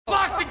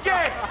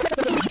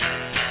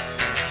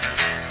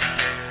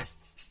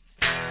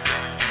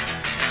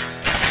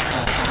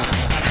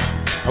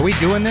Are we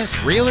doing this?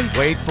 Really?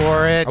 Wait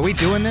for it. Are we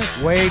doing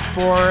this? Wait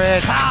for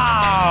it.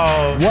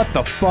 Pow! What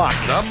the fuck?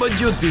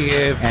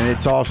 WTF. And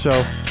it's also,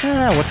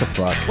 what the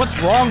fuck? What's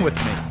wrong with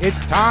me?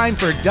 It's time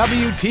for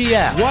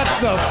WTF. What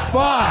the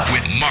fuck?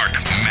 With Marc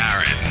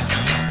Maron.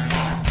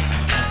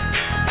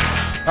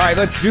 All right,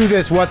 let's do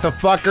this. What the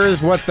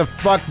fuckers? What the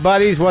fuck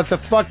buddies? What the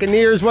fucking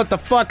ears? What the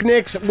fuck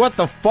nicks? What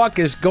the fuck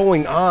is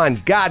going on?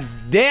 God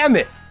damn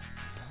it.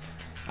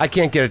 I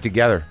can't get it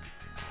together.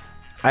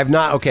 I've been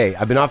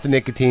off the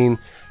nicotine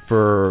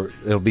for,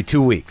 it'll be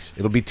 2 weeks.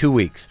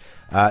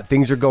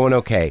 Things are going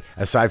okay.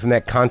 Aside from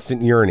that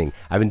constant yearning,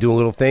 I've been doing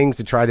little things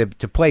to try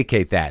to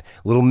placate that.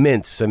 Little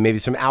mints, maybe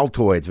some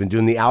Altoids. Been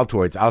doing the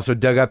Altoids. I also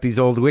dug up these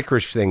old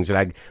licorice things that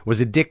I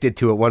was addicted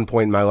to at one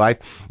point in my life.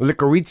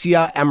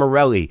 Licoricia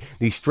amarelli.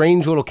 These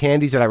strange little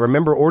candies that I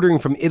remember ordering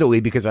from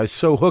Italy because I was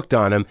so hooked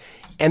on them.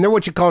 And they're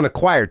what you call an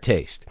acquired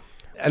taste.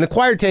 An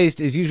acquired taste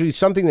is usually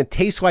something that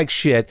tastes like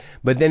shit,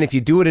 but then if you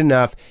do it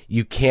enough,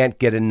 you can't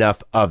get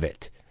enough of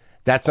it.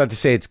 That's not to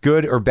say it's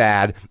good or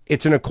bad.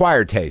 It's an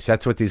acquired taste.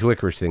 That's what these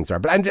licorice things are.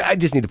 But I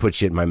just need to put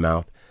shit in my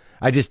mouth.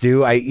 I just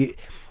do.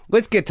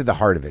 Let's get to the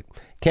heart of it.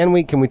 Can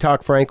we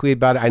talk frankly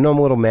about it? I know I'm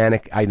a little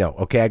manic. I know.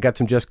 Okay, I got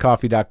some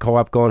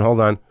justcoffee.coop going.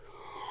 Hold on.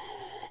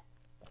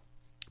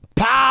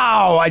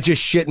 Pow! I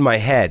just shit in my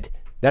head.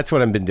 That's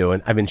what I've been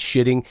doing. I've been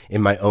shitting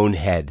in my own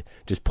head.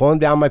 Just pulling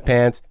down my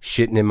pants,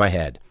 shitting in my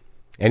head.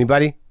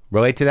 Anybody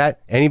relate to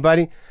that?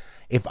 Anybody?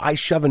 If I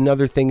shove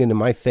another thing into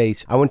my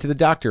face, I went to the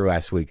doctor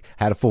last week,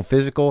 had a full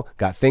physical,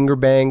 got finger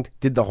banged,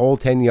 did the whole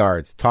 10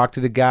 yards, talked to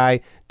the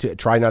guy to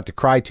try not to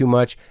cry too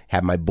much,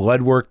 had my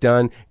blood work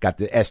done, got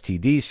the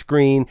STD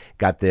screen,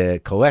 got the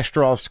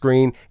cholesterol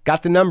screen,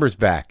 got the numbers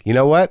back. You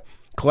know what?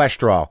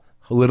 Cholesterol,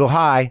 a little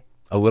high.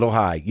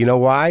 You know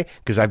why?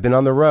 Because I've been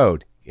on the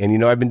road. And you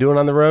know what I've been doing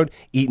on the road?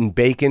 Eating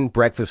bacon,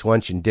 breakfast,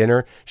 lunch, and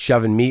dinner,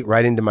 shoving meat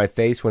right into my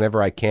face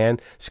whenever I can,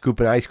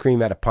 scooping ice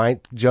cream out of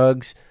pint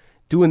jugs.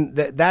 Doing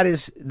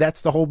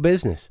that's the whole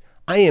business.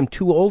 I am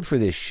too old for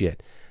this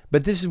shit.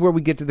 But this is where we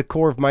get to the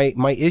core of my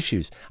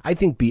issues. I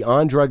think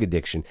beyond drug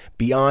addiction,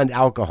 beyond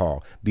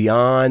alcohol,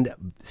 beyond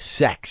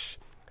sex,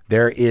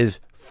 there is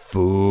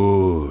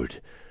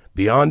food.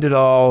 Beyond it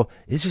all,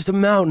 it's just a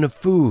mountain of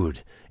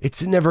food.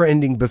 It's a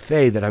never-ending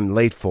buffet that I'm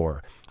late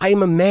for. I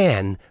am a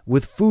man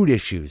with food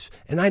issues,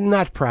 and I'm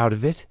not proud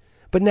of it.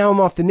 But now I'm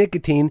off the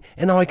nicotine,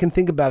 and all I can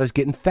think about is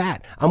getting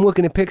fat. I'm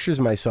looking at pictures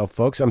of myself,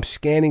 folks. I'm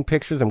scanning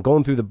pictures. I'm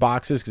going through the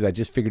boxes because I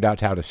just figured out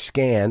how to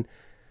scan.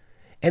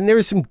 And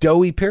there's some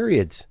doughy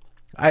periods.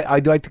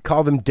 I'd like to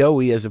call them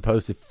doughy as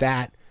opposed to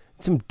fat.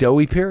 Some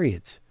doughy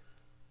periods.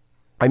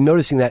 I'm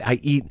noticing that I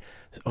eat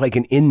like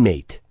an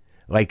inmate.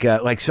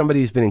 Like somebody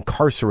who's been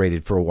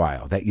incarcerated for a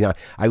while. That, you know,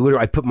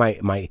 I put my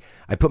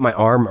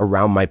arm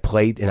around my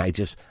plate and I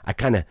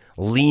kind of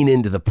lean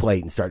into the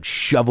plate and start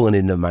shoveling it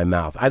into my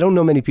mouth. I don't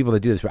know many people that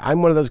do this, but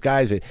I'm one of those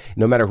guys that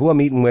no matter who I'm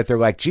eating with, they're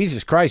like,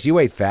 Jesus Christ, you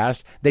ate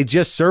fast. They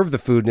just served the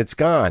food and it's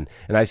gone.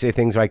 And I say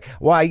things like,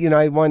 why,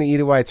 I want to eat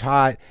it while it's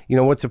hot.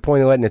 What's the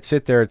point of letting it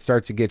sit there? It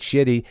starts to get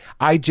shitty.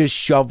 I just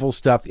shovel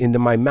stuff into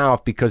my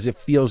mouth because it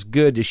feels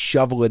good to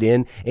shovel it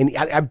in, and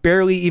I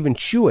barely even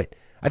chew it.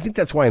 I think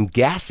that's why I'm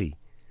gassy.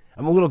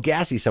 I'm a little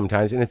gassy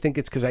sometimes, and I think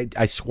it's because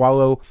I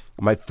swallow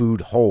my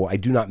food whole. I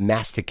do not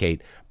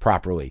masticate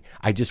properly.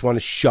 I just want to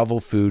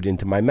shovel food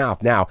into my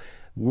mouth. Now,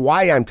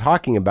 why I'm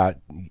talking about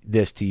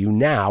this to you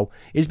now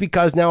is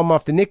because now I'm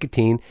off the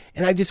nicotine,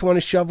 and I just want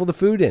to shovel the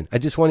food in. I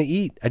just want to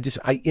eat. I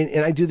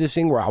do this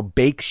thing where I'll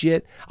bake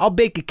shit. I'll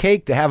bake a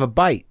cake to have a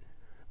bite,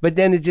 but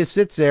then it just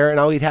sits there, and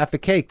I'll eat half a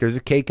cake. There's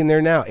a cake in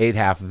there now. Ate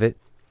half of it.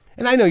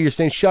 And I know you're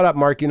saying, shut up,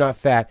 Mark, you're not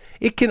fat.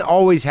 It can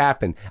always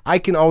happen. I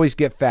can always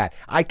get fat.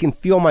 I can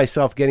feel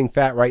myself getting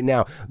fat right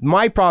now.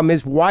 My problem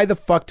is, why the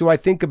fuck do I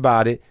think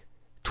about it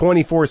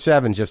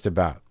 24/7 just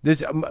about?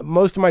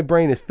 Most of my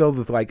brain is filled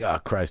with like, oh,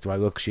 Christ, do I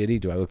look shitty?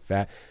 Do I look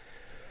fat?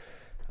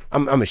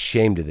 I'm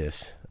ashamed of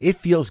this. It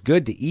feels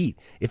good to eat.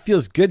 It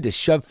feels good to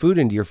shove food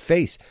into your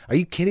face. Are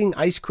you kidding?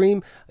 Ice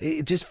cream?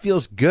 It just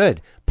feels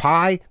good.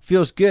 Pie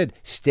feels good.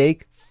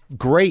 Steak,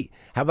 great.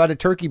 How about a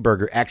turkey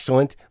burger?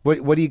 Excellent.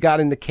 What do you got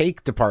in the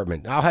cake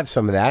department? I'll have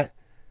some of that.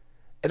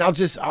 And I'll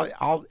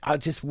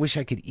just wish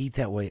I could eat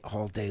that way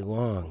all day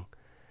long.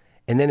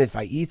 And then if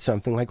I eat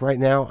something, like right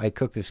now, I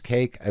cooked this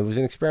cake. It was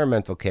an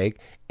experimental cake,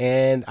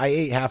 and I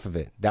ate half of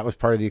it. That was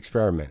part of the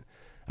experiment,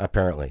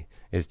 apparently,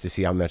 is to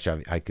see how much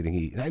I could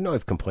eat. And I know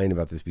I've complained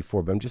about this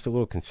before, but I'm just a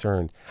little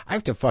concerned. I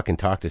have to fucking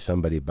talk to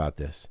somebody about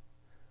this.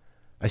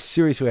 I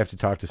seriously have to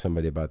talk to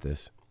somebody about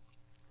this.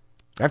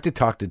 I have to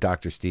talk to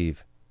Dr.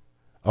 Steve.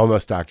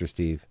 Almost Dr.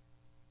 Steve.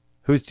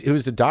 Who's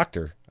the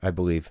doctor, I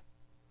believe.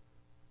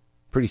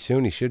 Pretty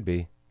soon he should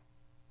be.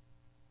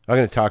 I'm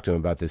going to talk to him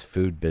about this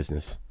food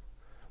business.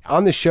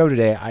 On the show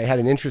today, I had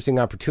an interesting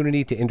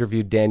opportunity to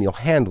interview Daniel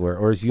Handler,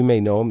 or as you may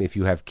know him if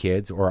you have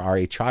kids or are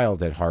a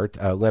child at heart,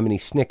 Lemony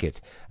Snicket.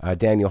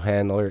 Daniel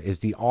Handler is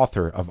the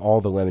author of all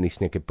the Lemony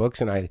Snicket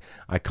books, and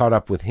I caught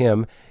up with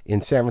him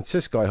in San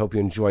Francisco. I hope you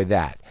enjoy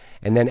that.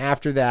 And then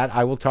after that,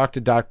 I will talk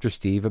to Dr.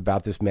 Steve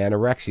about this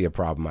manorexia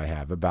problem I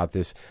have, about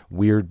this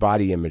weird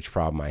body image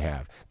problem I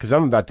have, because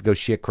I'm about to go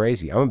shit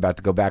crazy. I'm about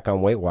to go back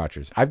on Weight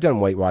Watchers. I've done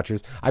Weight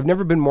Watchers. I've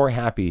never been more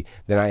happy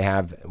than I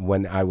have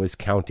when I was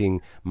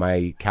counting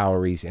my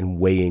calories and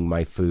weighing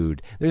my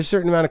food. There's a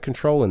certain amount of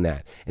control in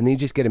that. And then you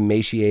just get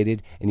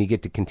emaciated and you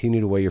get to continue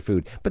to weigh your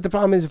food. But the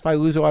problem is if I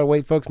lose a lot of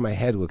weight, folks,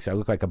 I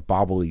look like a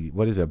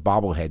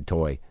bobblehead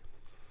toy.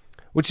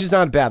 Which is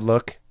not a bad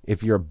look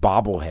if you're a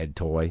bobblehead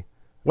toy.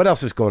 What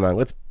else is going on?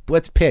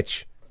 Let's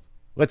pitch.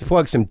 Let's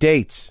plug some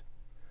dates.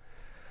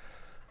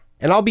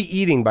 And I'll be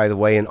eating, by the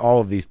way, in all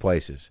of these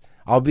places.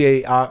 I'll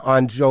be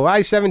on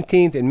July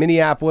 17th in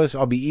Minneapolis.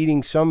 I'll be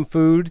eating some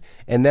food,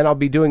 and then I'll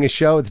be doing a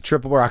show at the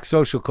Triple Rock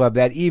Social Club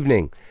that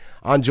evening.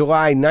 On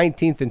July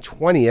 19th and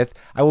 20th,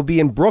 I will be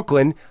in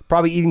Brooklyn,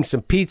 probably eating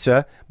some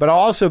pizza, but I'll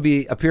also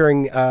be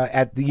appearing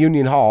at the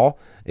Union Hall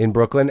in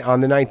Brooklyn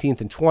on the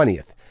 19th and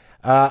 20th.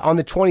 On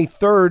the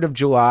 23rd of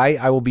July,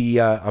 I will be,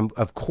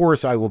 of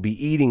course, I will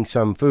be eating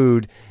some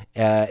food,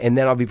 and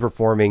then I'll be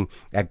performing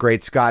at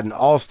Great Scott in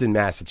Allston,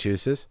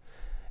 Massachusetts.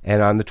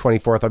 And on the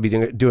 24th, I'll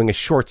be doing a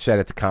short set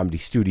at the Comedy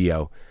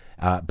Studio,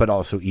 but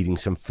also eating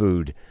some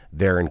food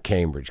there in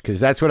Cambridge.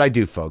 Because that's what I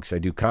do, folks. I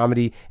do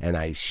comedy, and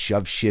I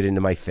shove shit into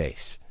my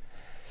face.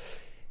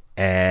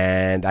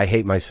 And I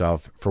hate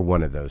myself for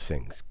one of those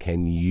things.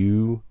 Can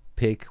you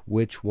pick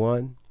which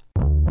one?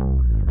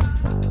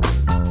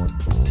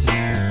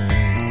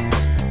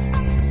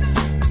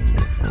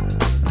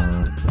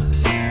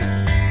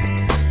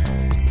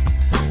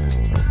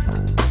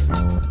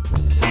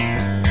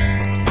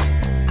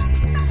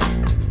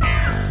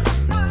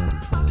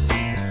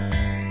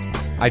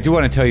 I do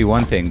want to tell you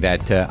one thing,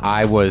 that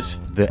I was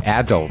the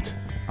adult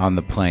on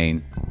the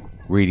plane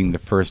reading the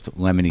first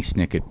Lemony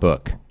Snicket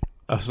book.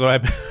 So I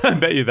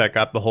bet you that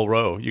got the whole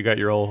row. You got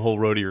your whole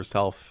row to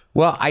yourself.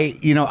 Well,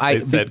 I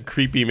said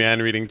creepy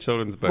man reading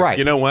children's books. Right.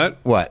 You know what?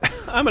 What?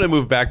 I'm going to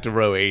move back to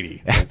row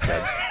 80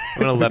 instead.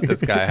 I'm going to let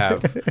this guy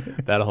have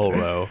that whole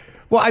row.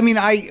 Well, I mean,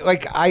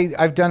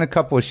 I've done a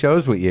couple of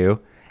shows with you,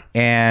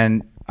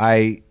 and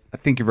I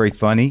think you're very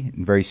funny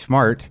and very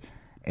smart.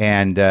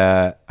 And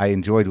I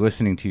enjoyed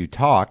listening to you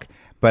talk,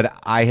 but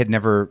I had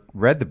never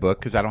read the book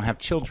because I don't have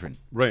children.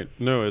 Right.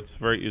 No, it's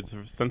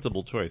a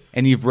sensible choice.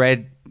 And you've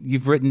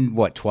written,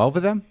 what, 12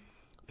 of them?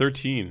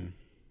 13.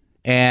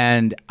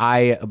 And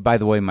by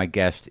the way, my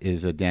guest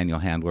is a Daniel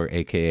Handler,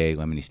 a.k.a.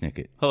 Lemony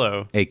Snicket.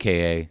 Hello.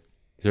 A.k.a. Is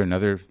there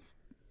another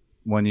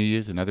one you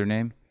use, another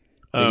name?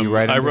 That you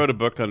write I under? wrote a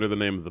book under the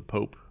name of The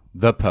Pope.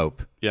 The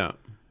Pope. Yeah.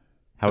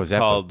 How was that?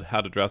 It's called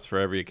How to Dress for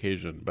Every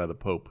Occasion by the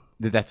Pope.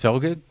 Did that sell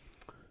good?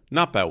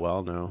 Not that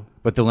well, no.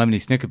 But the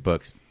Lemony Snicket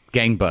books,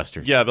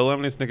 gangbusters. Yeah, the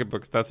Lemony Snicket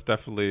books, that's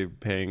definitely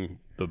paying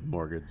the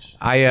mortgage.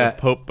 The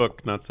Pope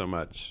book, not so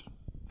much.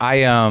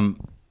 I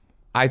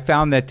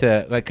found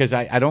that, because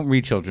I don't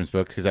read children's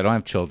books because I don't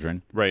have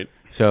children. Right.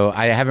 So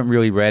I haven't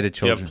really read a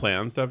children's. Do you have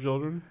plans to have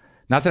children?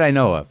 Not that I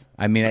know of.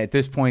 I mean, at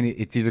this point,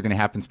 it's either going to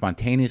happen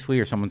spontaneously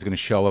or someone's going to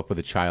show up with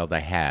a child I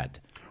had.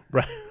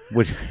 Right.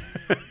 Which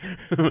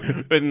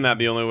isn't that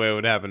the only way it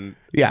would happen?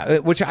 Yeah,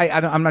 which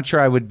I'm not sure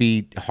I would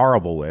be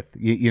horrible with.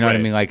 You know what I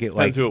mean?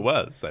 Depends who it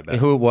was, I bet.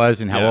 Who it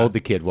was and how old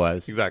the kid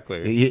was.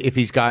 Exactly. If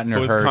he's gotten if or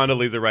it was hurt.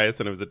 Condoleezza Rice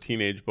and it was a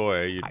teenage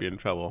boy, you'd be in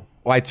trouble.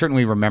 Well, I'd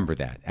certainly remember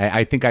that.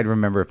 I think I'd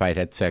remember if I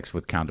had sex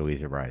with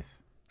Condoleezza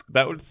Rice.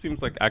 That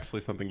seems like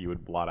actually something you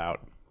would blot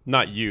out.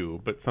 Not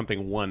you, but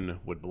something one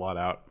would blot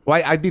out.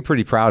 Well, I'd be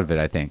pretty proud of it,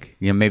 I think.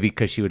 Maybe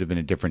because she would have been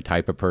a different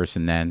type of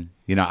person then.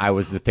 I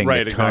was the thing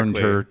that turned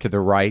her to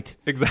the right.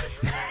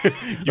 Exactly.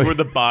 You were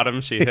the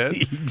bottom she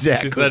hit.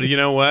 Exactly. She said, you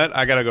know what?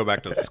 I got to go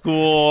back to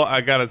school.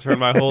 I got to turn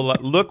my whole life.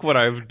 Look what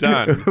I've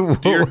done.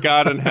 Dear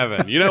God in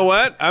heaven. You know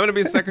what? I'm going to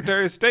be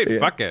Secretary of State.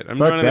 Fuck it. I'm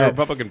joining the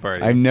Republican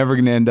Party. I'm never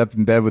going to end up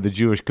in bed with a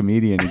Jewish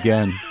comedian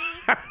again.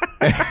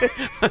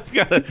 I've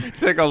got to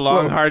take a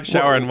long, hard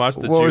shower and wash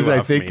the Jew off me. What was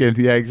I thinking?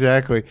 Yeah,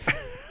 exactly.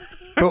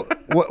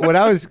 But what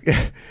I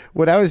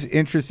was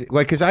interested,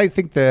 because I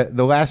think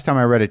the last time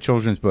I read a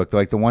children's book,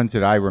 like the ones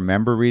that I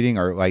remember reading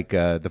are like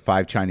the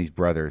Five Chinese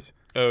Brothers.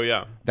 Oh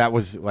yeah, that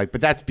was like,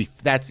 but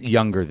that's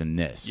younger than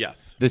this.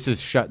 Yes, this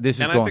is and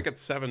I think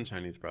it's 7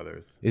 Chinese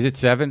Brothers. Is it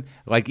 7?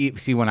 Like,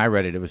 see, when I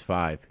read it, it was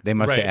 5. They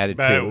must have added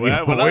 2. When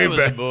I was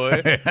a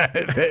boy,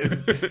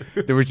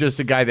 there was just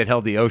a guy that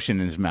held the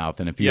ocean in his mouth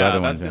and a few other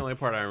ones. That's the only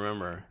part I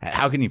remember.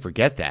 How can you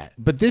forget that?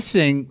 But this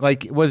thing,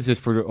 like, what is this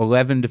for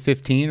 11 to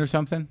 15 or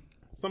something?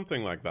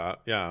 Something like that.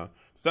 Yeah,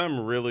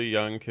 some really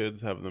young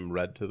kids have them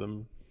read to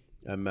them,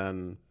 and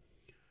then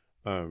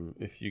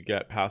if you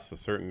get past a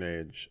certain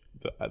age,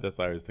 this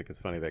I always think is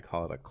funny. They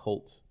call it a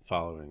cult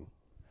following.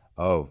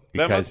 Oh,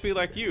 that must be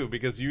like you,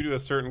 because you do a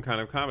certain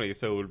kind of comedy,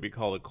 so it would be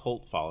called a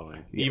cult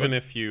following. Yeah, even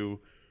if you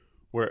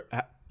were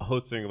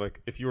hosting,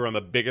 like, if you were on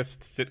the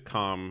biggest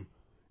sitcom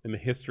in the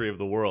history of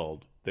the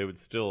world, they would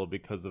still,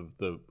 because of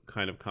the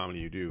kind of comedy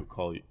you do,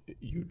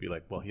 you'd be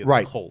like, well, he has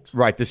Right. a cult.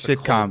 Right. The It's a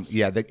sitcom. cult.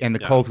 Yeah. The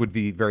Yeah. cult would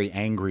be very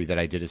angry that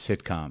I did a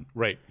sitcom.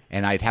 Right.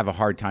 And I'd have a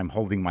hard time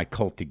holding my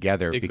cult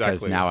together because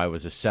Exactly. now I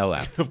was a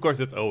sellout. Of course,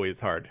 it's always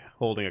hard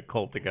holding a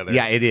cult together.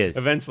 Yeah, it is.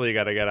 Eventually, you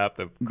got to get out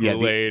the Yeah,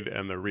 Kool-Aid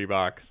and the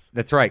Reeboks.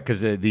 That's right, because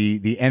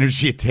the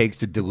energy it takes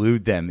to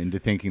delude them into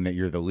thinking that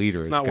you're the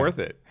leader It's not worth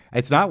it.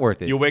 It's not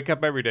worth it. You wake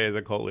up every day as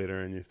a cult leader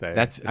and you say,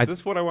 is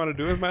this what I want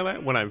to do with my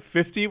life? When I'm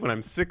 50, when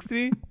I'm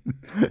 60?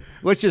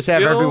 Let's just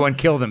have Still everyone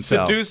kill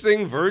themselves.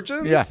 Seducing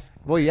virgins? Yeah.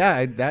 Well,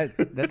 yeah,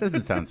 that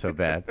doesn't sound so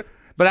bad.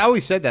 But I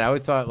always said that. I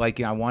always thought, like,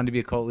 I wanted to be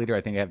a cult leader.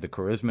 I think I have the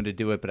charisma to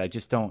do it, but I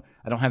just don't.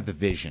 I don't have the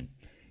vision.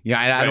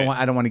 I don't want.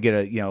 I don't want to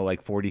get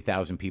like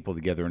 40,000 people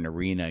together in an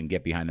arena and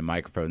get behind a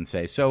microphone and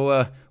say,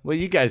 "So, what do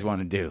you guys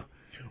want to do?"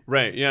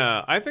 Right.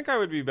 Yeah. I think I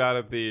would be bad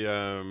at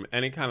the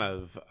any kind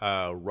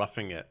of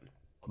roughing it.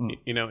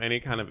 Any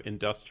kind of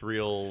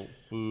industrial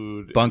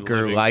food Bunker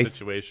and living life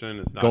situation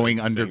is not going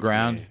interesting to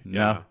underground. me. No.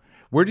 Yeah.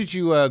 Where did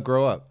you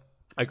grow up?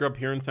 I grew up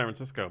here in San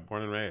Francisco,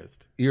 born and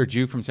raised. You're a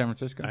Jew from San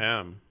Francisco. I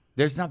am.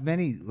 There's not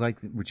many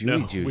like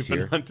Jewy Jews we've been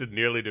here. hunted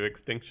nearly to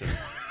extinction.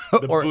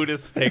 The Or-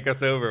 Buddhists take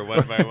us over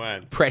one by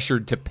one.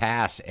 Pressured to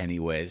pass,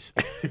 anyways.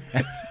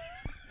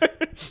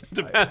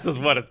 To pass as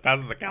what? It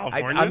passes the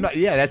California? I'm not.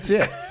 Yeah, that's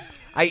it.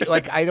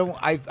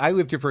 I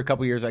lived here for a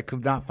couple of years. I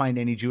could not find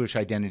any Jewish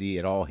identity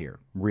at all here.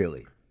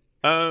 Really.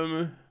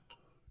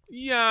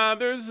 Yeah,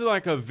 there's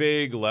like a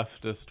vague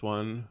leftist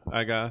one,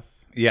 I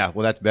guess. Yeah,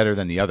 well, that's better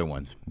than the other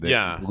ones. The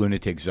Yeah.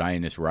 lunatic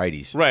Zionist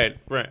righties. Right.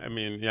 I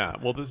mean, yeah.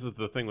 Well, this is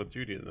the thing with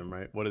Judaism,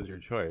 right? What is your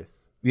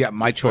choice? Yeah,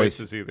 my choice.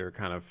 Is either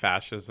kind of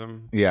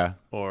fascism, Yeah,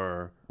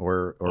 or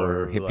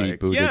hippie like,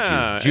 Buddha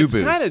yeah, Jew. it's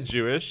kind of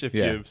Jewish if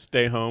Yeah. you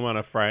stay home on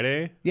a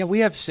Friday. Yeah, we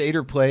have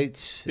Seder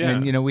plates, Yeah.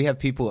 and we have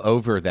people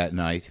over that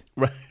night.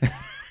 Right.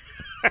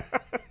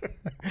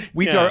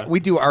 We Yeah.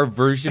 do our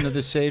version of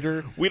the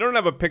Seder. We don't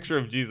have a picture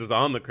of Jesus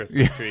on the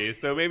Christmas tree,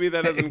 so maybe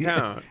that doesn't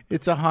count.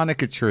 It's a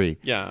Hanukkah tree.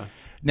 Yeah.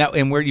 Now,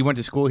 and where you went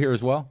to school here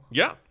as well?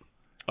 Yeah.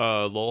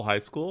 Lowell High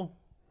School,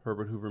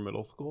 Herbert Hoover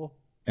Middle School.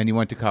 And you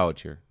went to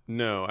college here?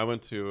 No, I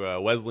went to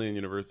Wesleyan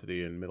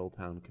University in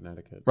Middletown,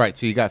 Connecticut. Right,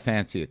 so you got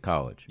fancy at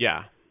college.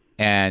 Yeah.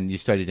 And you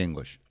studied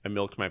English. I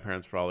milked my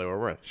parents for all they were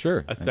worth.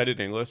 Sure. I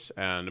studied English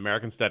and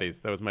American Studies.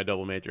 That was my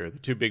double major. The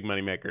two big money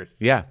makers.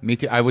 Yeah, me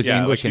too. I was Yeah,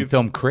 English like and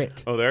film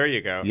crit. Oh, there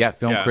you go. Yeah,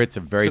 film crit's a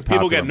very Because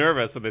people get popular-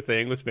 nervous when they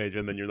say English major,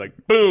 and then you're like,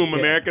 boom,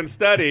 American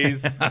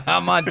Studies.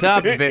 I'm on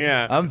top of it.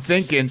 Yeah. I'm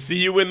thinking. See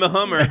you in the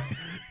Hummer.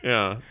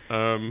 Yeah.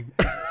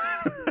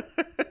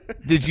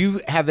 Did you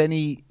have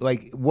any,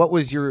 like, what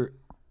was your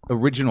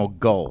original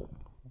goal?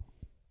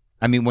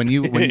 I mean, when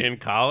In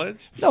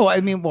college? No,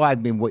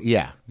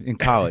 yeah, in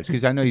college,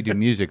 because I know you do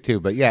music too.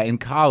 But yeah, in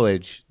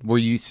college, were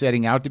you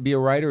setting out to be a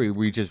writer, or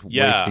were you just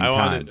wasting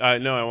time?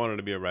 I wanted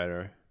to be a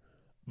writer.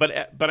 But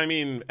I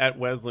mean, at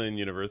Wesleyan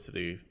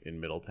University in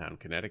Middletown,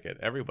 Connecticut,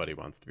 everybody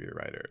wants to be a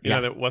writer. You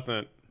know, that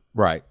wasn't.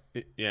 Right.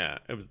 It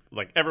was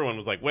like everyone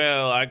was like,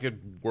 well, I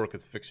could work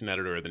as fiction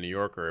editor at the New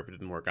Yorker if it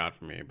didn't work out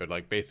for me. But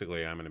like,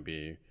 basically, I'm going to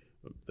be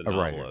the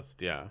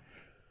novelist. Yeah.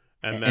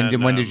 And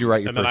then when did you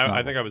write your first novel?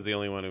 I think I was the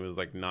only one who was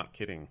like not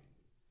kidding.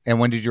 And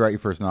when did you write your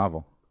first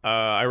novel?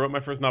 I wrote my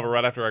first novel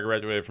right after I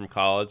graduated from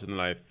college, and then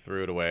I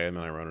threw it away, and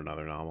then I wrote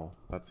another novel.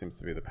 That seems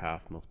to be the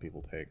path most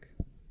people take.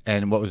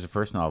 And what was the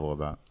first novel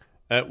about?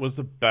 It was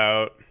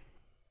about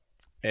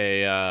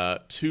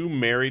two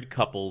married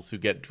couples who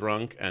get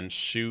drunk and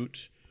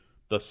shoot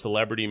the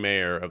celebrity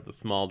mayor of the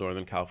small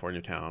Northern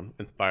California town,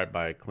 inspired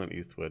by Clint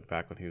Eastwood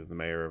back when he was the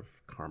mayor of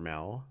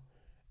Carmel.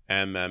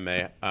 And then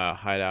they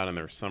hide out in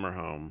their summer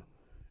home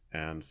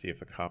and see if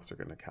the cops are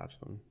going to catch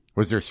them.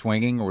 Was there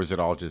swinging, or was it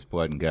all just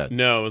blood and guts?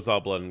 No, it was all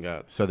blood and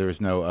guts. So there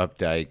was no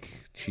Updike,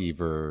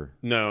 Cheever.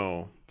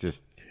 No.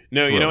 Just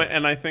No, thrill. you know what?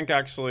 And I think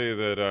actually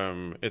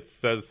that it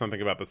says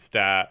something about the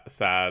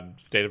sad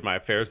state of my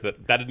affairs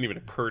that didn't even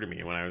occur to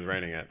me when I was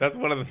writing it. That's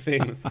one of the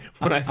things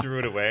when I threw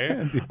it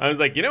away. I was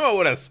like, you know what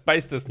would have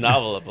spiced this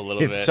novel up a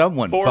little bit? If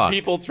someone Four fucked.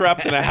 people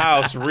trapped in a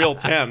house, real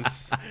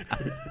tense.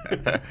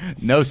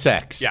 No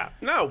sex. Yeah.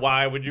 No,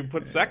 why would you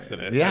put sex in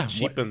it? Yeah. It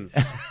cheapens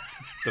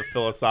the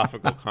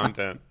philosophical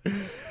content.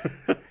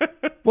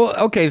 Well,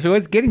 okay, so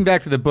it's getting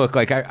back to the book.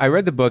 Like I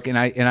read the book and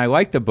I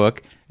liked the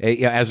book.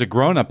 As a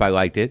grown up, I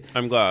liked it.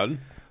 I'm glad.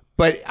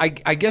 But I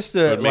guess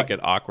It would make it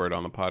awkward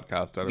on the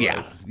podcast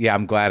otherwise. Yeah,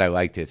 I'm glad I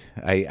liked it.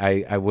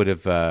 I would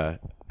have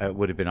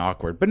been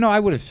awkward, but no, I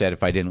would have said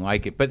if I didn't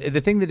like it. But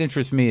the thing that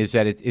interests me is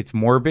that it's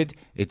morbid,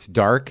 it's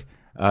dark.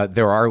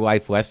 There are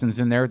life lessons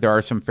in there. There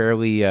are some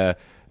fairly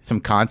some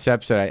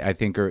concepts that I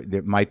think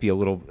that might be a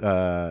little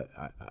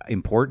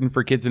important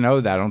for kids to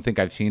know that I don't think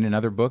I've seen in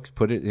other books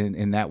put it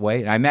in that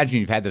way. And I imagine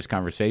you've had this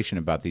conversation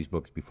about these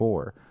books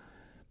before.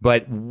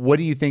 But what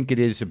do you think it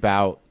is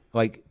about,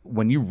 like,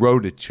 when you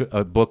wrote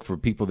a book for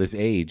people this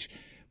age,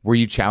 were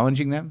you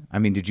challenging them? I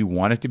mean, did you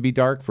want it to be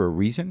dark for a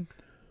reason?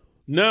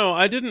 No,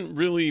 I didn't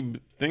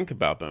really think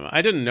about them.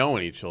 I didn't know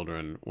any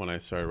children when I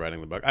started writing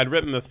the book. I'd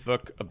written this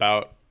book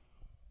about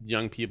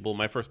young people.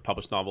 My first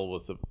published novel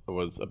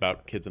was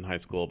about kids in high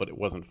school, but it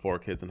wasn't for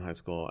kids in high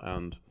school.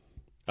 And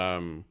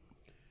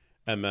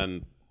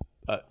then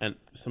and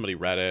somebody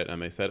read it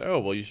and they said, "Oh,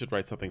 well, you should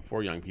write something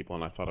for young people."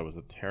 And I thought it was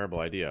a terrible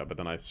idea. But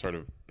then I sort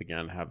of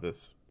began to have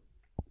this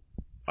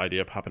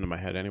idea pop into my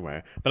head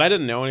anyway. But I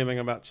didn't know anything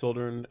about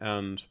children,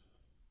 and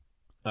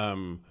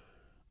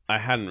I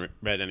hadn't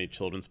read any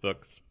children's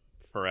books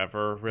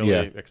forever,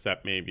 really,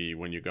 except maybe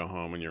when you go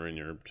home and you're in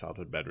your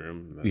childhood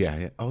bedroom. Then,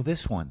 yeah. Oh,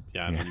 this one.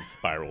 Yeah, and then you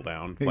spiral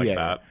down like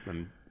that,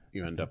 and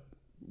you end up,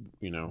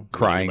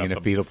 crying in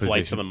a fetal position.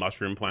 Flight to the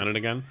mushroom planet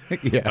again.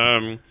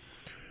 Yeah.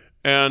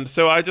 And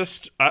so I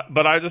just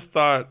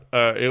thought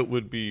it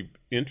would be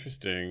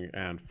interesting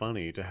and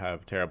funny to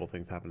have terrible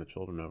things happen to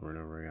children over and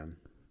over again.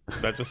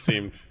 That just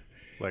seemed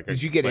like.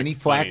 Did you get any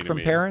flack from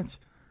parents?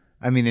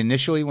 I mean,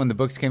 initially when the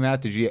books came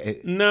out, did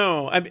you?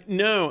 No,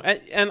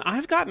 and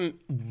I've gotten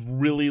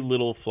really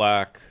little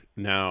flack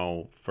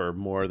now for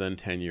more than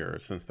 10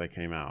 years since they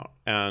came out.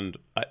 And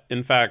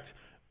in fact,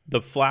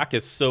 the flack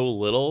is so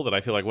little that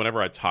I feel like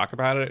whenever I talk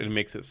about it, it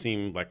makes it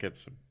seem like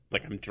it's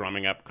like I'm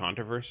drumming up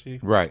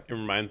controversy. Right. It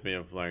reminds me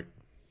of like,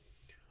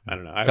 I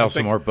don't know. Sell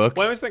some more books.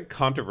 Well, I always think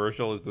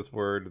controversial is this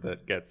word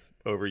that gets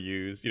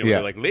overused.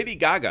 Where like Lady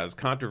Gaga's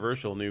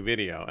controversial new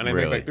video. And I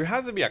think like there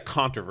has to be a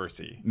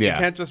controversy. Yeah. It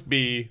can't just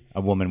be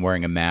a woman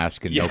wearing a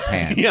mask and no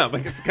pants. Yeah,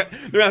 like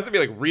there has to be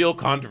like real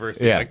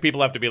controversy. Yeah. Like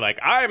people have to be like,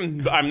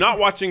 I'm not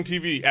watching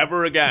TV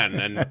ever again,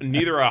 and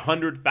neither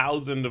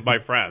 100,000 of my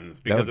friends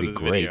because of this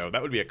video.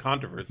 That would be a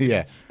controversy.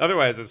 Yeah.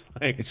 Otherwise, it's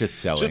like it's just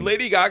selling. Should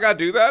Lady Gaga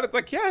do that? It's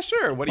like, yeah,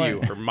 sure. What are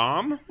you, her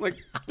mom? Like,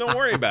 don't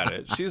worry about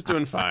it. She's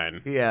doing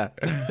fine. Yeah.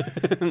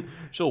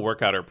 She'll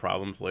work out her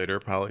problems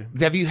later, probably.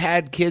 Have you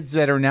had kids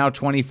that are now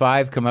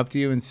 25 come up to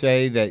you and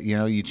say that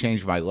you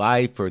changed my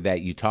life or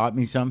that you taught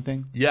me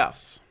something?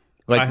 Yes.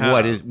 Like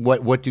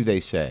what do they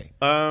say?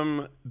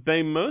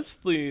 They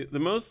mostly the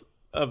most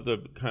of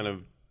the kind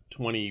of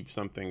 20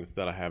 somethings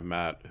that I have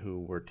met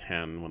who were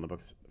 10 when the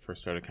books first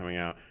started coming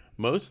out,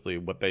 mostly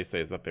what they say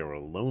is that they were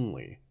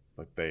lonely.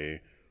 Like they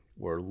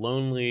were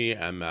lonely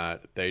and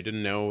that they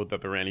didn't know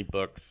that there were any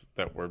books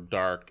that were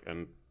dark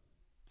and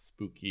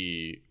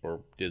spooky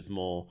or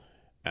dismal,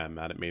 and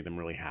that it made them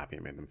really happy.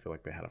 It made them feel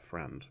like they had a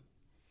friend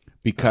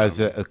because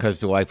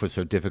the life was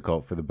so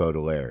difficult for the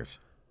Baudelaires.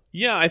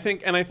 Yeah, I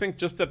think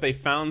just that they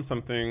found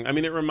something. I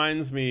mean, it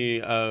reminds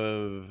me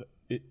of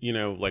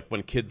like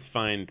when kids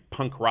find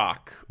punk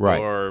rock,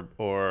 right,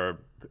 or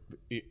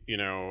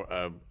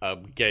a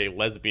gay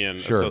lesbian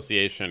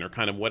association, or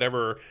kind of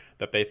whatever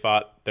that they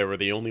thought they were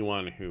the only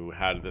one who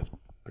had this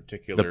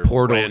particular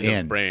brand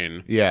of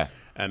brain. Yeah.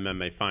 And then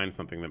they find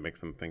something that makes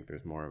them think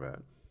there's more of it.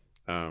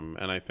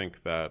 And I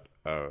think that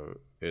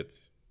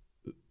it's,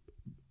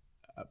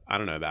 I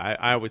don't know,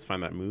 I always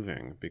find that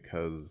moving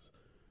because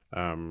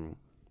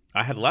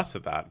I had less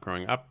of that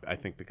growing up, I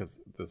think, because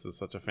this is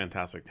such a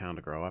fantastic town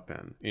to grow up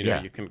in.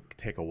 You can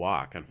take a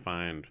walk and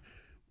find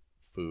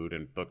food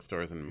and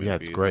bookstores and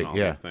movies and all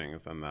those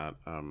things. And that,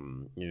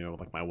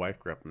 like my wife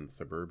grew up in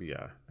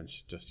suburbia, and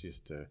she just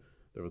used to,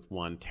 there was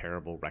one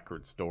terrible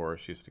record store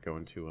she used to go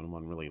into and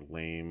one really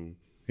lame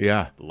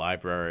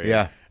library.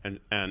 Yeah. And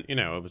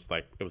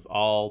it was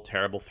all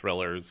terrible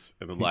thrillers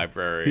in the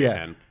library.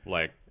 And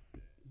like,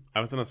 I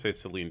was going to say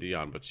Celine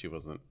Dion, but she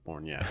wasn't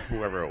born yet.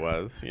 Whoever it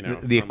was,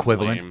 the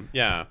equivalent. Lame.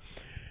 Yeah.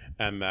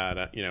 And that,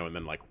 and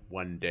then like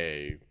one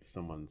day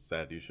someone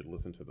said you should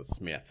listen to the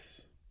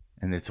Smiths.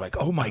 And it's like,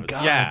 oh my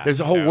God, there's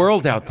a whole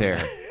world out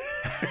there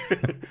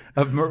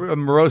of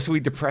morosely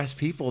depressed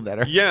people that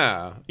are.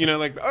 Yeah.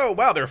 Like, oh,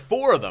 wow, there are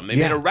 4 of them. They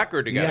made a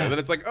record together. Then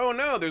it's like, oh,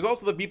 no, there's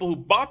also the people who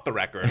bought the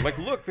record. Like,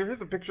 look,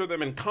 here's a picture of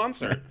them in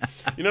concert.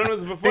 It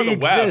was before the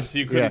web, so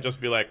you couldn't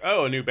just be like,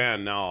 oh, a new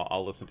band. Now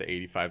I'll listen to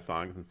 85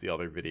 songs and see all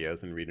their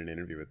videos and read an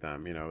interview with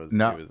them. It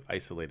was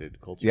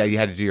isolated culture. Yeah, you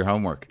had to do your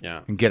homework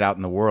and get out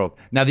in the world.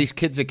 Now, these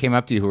kids that came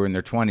up to you who were in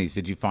their 20s,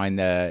 did you find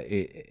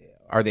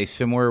are they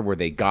similar? Were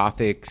they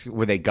gothics?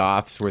 Were they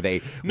goths? No,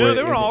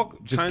 they were all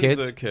just kinds kids?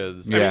 of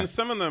kids. I mean,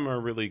 some of them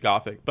are really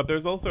gothic, but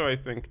there's also, I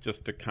think,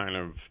 just a kind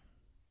of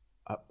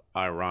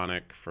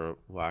ironic, for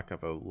lack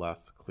of a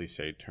less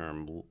cliche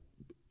term,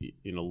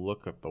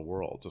 look at the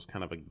world, just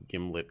kind of a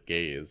gimlet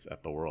gaze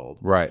at the world.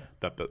 Right.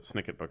 That the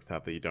Snicket books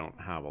have that you don't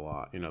have a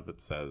lot,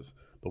 that says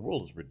the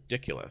world is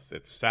ridiculous.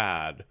 It's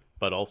sad,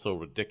 but also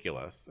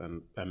ridiculous,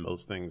 and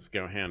those things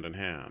go hand in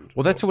hand.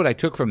 Well, that's what I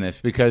took from this,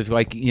 because,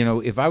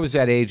 if I was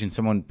that age and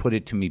someone put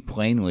it to me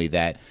plainly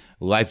that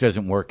life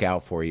doesn't work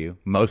out for you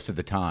most of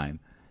the time,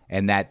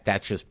 and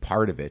that's just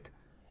part of it,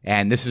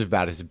 and this is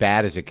about as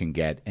bad as it can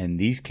get, and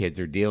these kids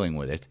are dealing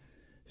with it,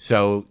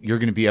 so you're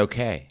going to be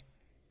okay.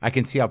 I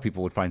can see how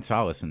people would find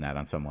solace in that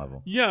on some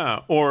level. Yeah,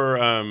 or,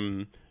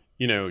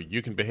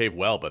 you can behave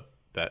well, but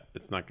that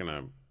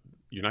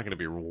you're not going to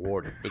be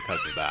rewarded because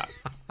of that.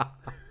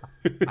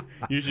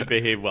 You should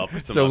behave well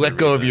for some So let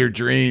go reason. of your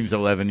dreams,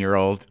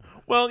 11-year-old.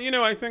 Well,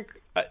 I think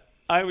I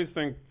always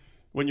think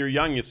when you're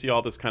young, you see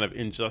all this kind of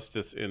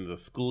injustice in the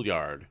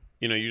schoolyard.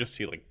 You just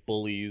see like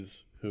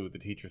bullies who the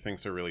teacher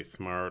thinks are really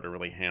smart or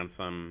really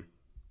handsome,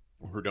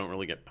 who don't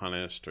really get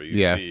punished, or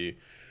Yeah. see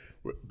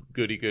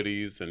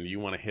goodies and you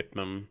want to hit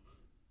them.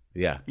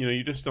 Yeah. You know,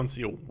 you just don't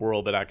see a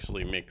world that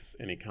actually makes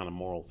any kind of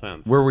moral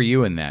sense. Where were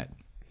you in that?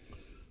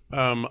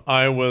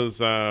 I was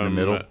the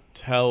middle?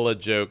 tell a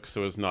joke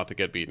so as not to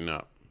get beaten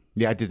up.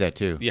 Yeah, I did that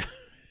too. Yeah.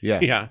 Yeah.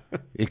 Yeah.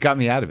 It got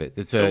me out of it.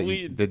 It's Well,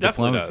 the definitely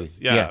diplomacy.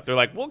 does. Yeah. They're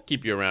like, we'll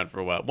keep you around for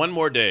a while. One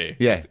more day.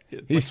 Yeah.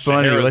 It's He's like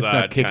funny. Let's Scheherazade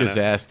not kick his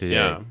kinda. ass today.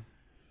 Yeah.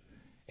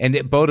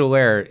 And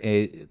Baudelaire,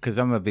 because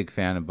I'm a big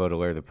fan of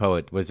Baudelaire the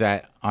poet, was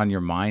that on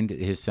your mind,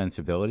 his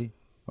sensibility?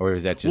 Or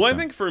is that just Well, I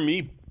think for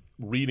me,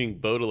 reading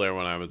Baudelaire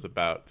when I was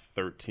about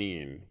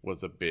 13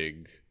 was a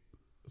big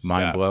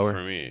Mind step blower?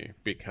 for me,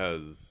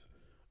 because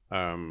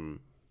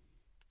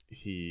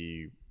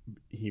he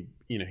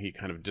he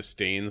kind of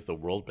disdains the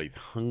world, but he's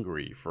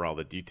hungry for all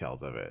the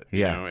details of it.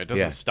 Yeah, You know? It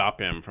doesn't stop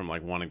him from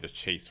like wanting to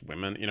chase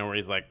women, you know, where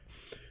he's like,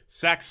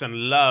 sex and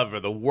love are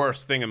the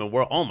worst thing in the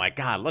world. Oh my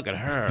God, look at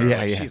her. Yeah,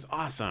 Like, yeah. she's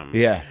awesome.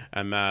 Yeah.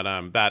 And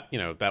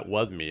that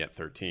was me at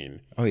 13.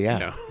 Oh, yeah. You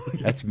know?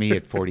 That's me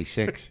at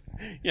 46.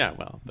 Yeah,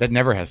 well. That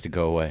never has to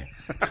go away.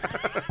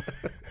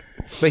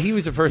 But he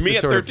was the first Me to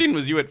at sort 13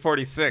 was you at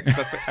 46.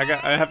 That's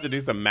I have to do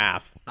some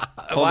math.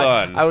 Hold of...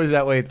 on. I was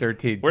that way at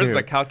 13, Where's too.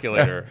 the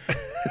calculator?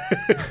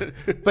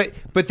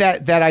 But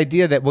that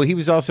idea that, well, he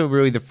was also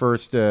really the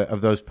first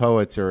of those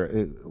poets, or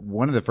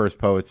one of the first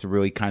poets to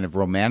really kind of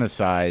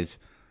romanticize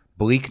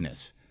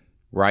bleakness,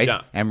 right?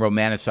 Yeah. And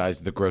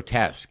romanticize the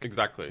grotesque.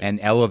 Exactly. And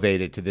elevate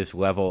it to this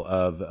level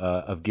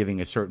of giving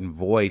a certain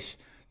voice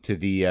to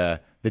the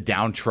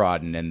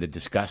downtrodden and the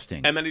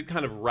disgusting. And then he'd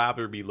kind of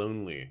rather be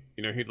lonely.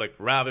 You know, he'd like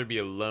rather be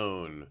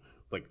alone,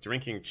 like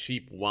drinking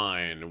cheap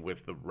wine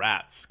with the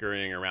rats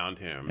scurrying around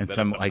him. And than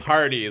some, at the like-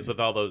 parties with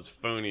all those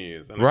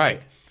phonies. And I Right.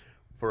 think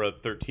for a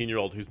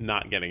 13-year-old who's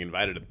not getting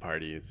invited to the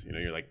parties, you know,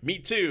 you're like, me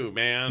too,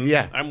 man.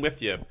 Yeah. I'm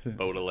with you,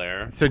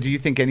 Baudelaire. So do you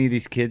think any of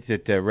these kids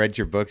that read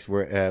your books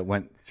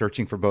went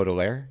searching for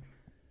Baudelaire?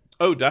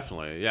 Oh,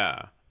 definitely,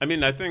 yeah. I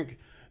mean, I think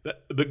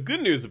the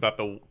good news about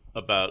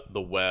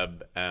the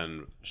web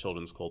and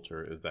children's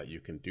culture is that you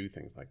can do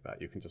things like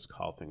that. You can just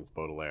call things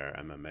Baudelaire,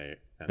 and then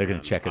They're going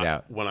to check it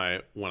out. When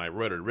I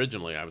wrote it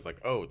originally, I was like,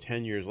 oh,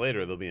 10 years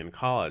later they'll be in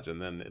college, and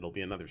then it'll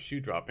be another shoe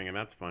dropping, and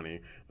that's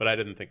funny. But I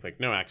didn't think like,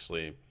 no,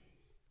 actually,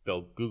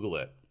 they'll Google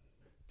it,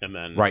 and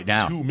then Right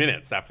now. 2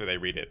 minutes after they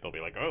read it, they'll be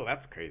like, oh,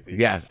 that's crazy.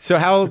 Yeah. So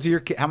how old's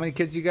your how many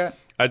kids you got?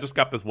 I just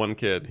got this one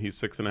kid. He's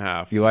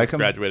 6.5. You like Just him?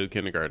 graduated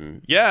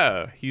kindergarten.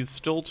 Yeah, he's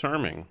still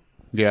charming.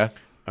 Yeah.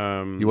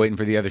 You waiting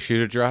for the other shoe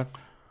to drop?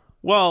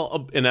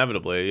 Well,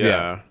 inevitably, yeah.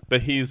 Yeah.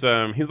 But he's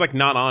like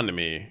not on to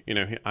me. You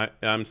know,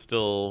 I'm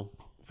still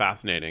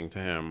fascinating to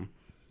him,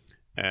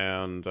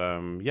 and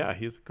yeah,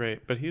 he's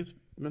great. But he's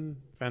been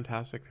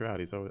fantastic throughout.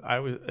 He's always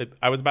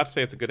I was about to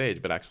say it's a good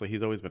age, but actually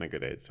he's always been a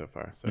good age so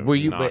far. So Were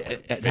you? not But,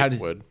 fake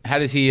how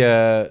does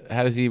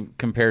he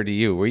compare to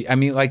you? Were you, I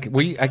mean, like,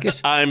 were you? I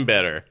guess. I'm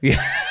better.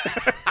 Yeah.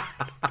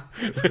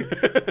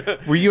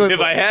 Were you? If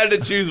I had to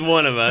choose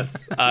one of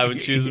us, I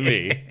would choose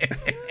me.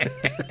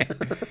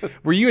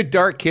 Were you a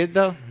dark kid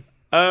though?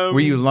 Were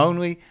you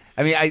lonely?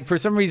 I mean, for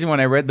some reason, when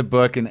I read the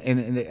book,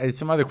 and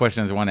some other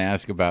questions I want to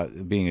ask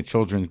about being a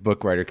children's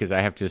book writer, because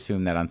I have to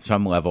assume that on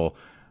some level,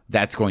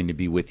 that's going to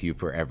be with you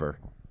forever.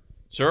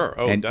 Sure.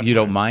 Oh, And definitely. you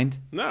don't mind?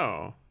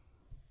 No.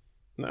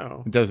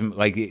 It doesn't,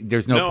 like,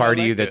 there's no No, part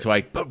I of you like that's it.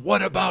 like, but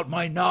what about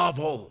my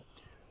novel?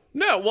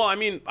 No, well, I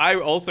mean, I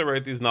also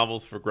write these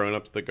novels for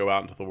grown-ups that go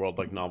out into the world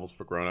like novels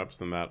for grown-ups,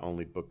 and that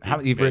only book.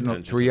 You've pay written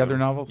attention 3 to other them.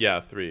 novels?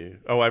 Yeah, 3.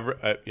 Oh,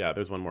 yeah,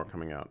 there's one more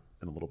coming out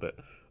in a little bit.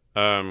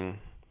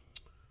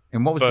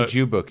 And what was the But-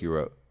 Jew book you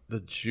wrote? The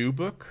Jew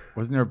book?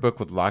 Wasn't there a book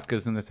with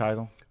latkes in the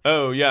title?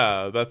 Oh,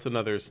 yeah, that's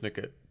another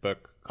Snicket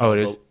book. Oh,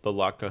 it called is? The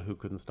Latka Who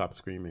Couldn't Stop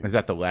Screaming. Is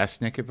that the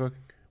last Snicket book?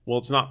 Well,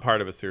 it's not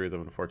part of a series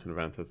of unfortunate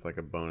events. It's like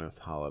a bonus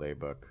holiday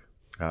book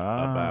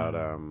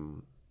about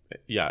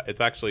yeah, it's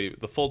actually,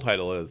 the full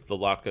title is The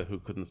Latka Who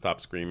Couldn't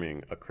Stop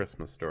Screaming, A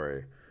Christmas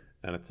Story.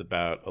 And it's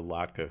about a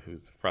Latka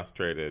who's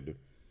frustrated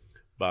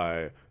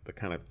by the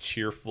kind of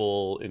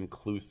cheerful,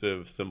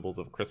 inclusive symbols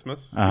of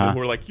Christmas. Uh-huh.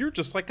 Who are like, you're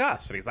just like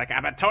us. And he's like,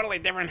 I'm a totally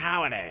different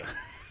holiday.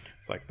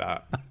 It's like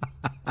that.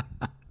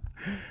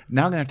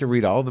 Now I'm going to have to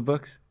read all the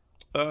books?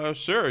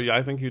 Sure. Yeah,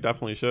 I think you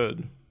definitely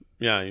should.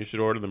 Yeah, you should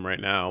order them right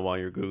now while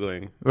you're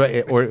Googling.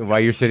 Right, or while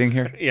you're sitting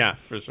here? Yeah,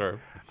 for sure.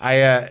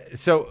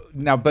 So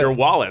now, but Your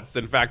wallets,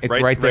 in fact,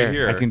 it's right there.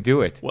 here. I can do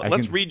it. Well, I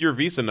let's can- read your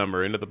Visa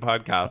number into the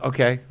podcast.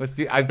 Okay, let's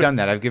do. I've done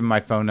that. I've given my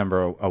phone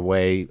number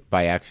away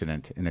by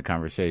accident in a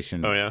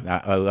conversation. Oh,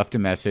 yeah? I left a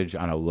message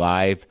on a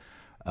live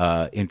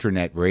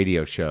internet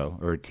radio show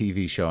or a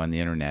TV show on the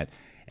internet,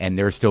 and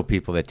there are still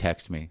people that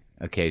text me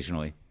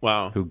occasionally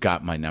Wow. who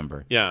got my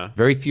number. Yeah.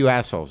 Very few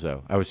assholes,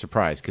 though. I was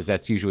surprised because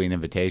that's usually an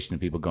invitation to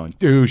people going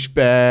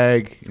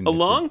douchebag. And A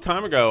long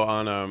time ago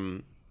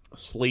on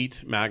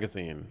Slate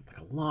magazine, like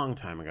a long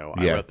time ago,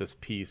 I Yeah. wrote this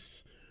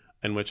piece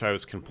in which I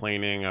was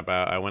complaining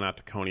about. I went out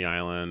to Coney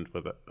Island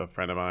with a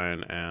friend of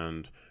mine,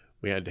 and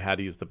we had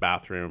to use the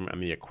bathroom,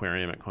 and the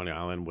aquarium at Coney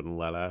Island wouldn't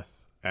let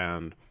us.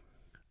 And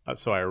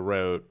so I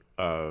wrote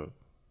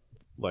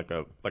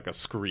a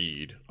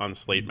screed on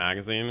Slate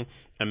magazine,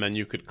 and then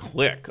you could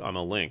click on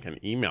a link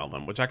and email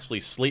them, which actually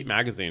Slate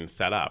magazine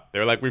set up.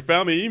 They're like, we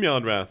found the email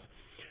address.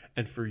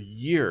 And for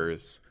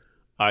years,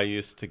 I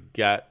used to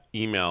get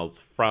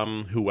emails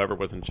from whoever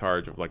was in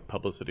charge of like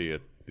publicity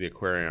at the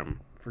aquarium.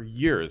 For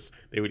years,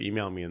 they would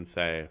email me and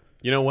say,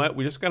 you know what,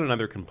 we just got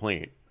another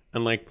complaint.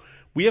 And like,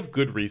 we have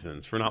good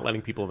reasons for not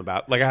letting people in the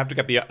bath. Like, I have to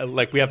get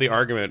we have the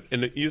argument,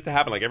 and it used to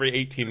happen like every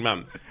 18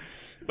 months.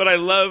 But I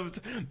loved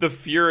the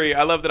fury.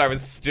 I loved that I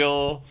was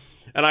still,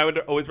 and I would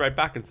always write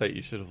back and say,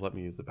 you should have let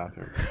me use the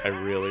bathroom. I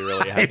really,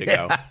 really had to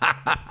go.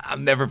 I'll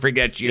never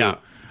forget you. Yeah.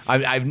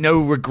 I have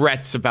no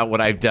regrets about what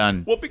I've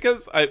done. Well,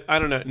 because I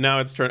don't know.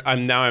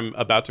 Now I'm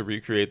about to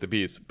recreate the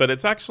piece, but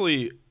it's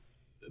actually,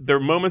 there are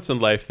moments in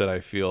life that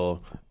I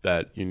feel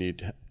that you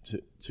need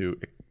to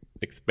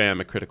expand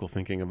the critical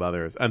thinking of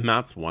others, and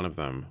that's one of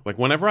them. Like,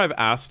 whenever I've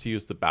asked to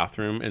use the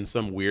bathroom in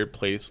some weird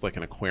place like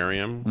an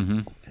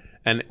aquarium,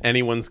 and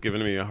anyone's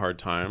given me a hard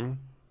time,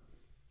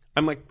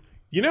 I'm like,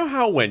 you know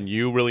how when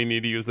you really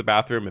need to use the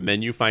bathroom and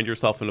then you find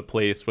yourself in a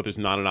place where there's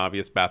not an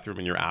obvious bathroom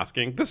and you're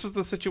asking, this is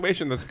the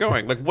situation that's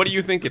going. Like, what do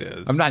you think it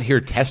is? I'm not here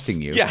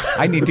testing you. Yeah.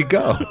 I need to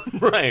go.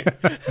 Right.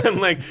 And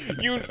like,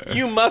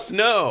 you must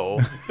know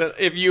that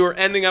if you are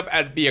ending up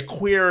at the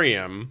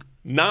aquarium,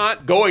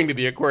 not going to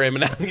the aquarium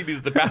and asking to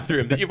use the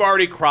bathroom, that you've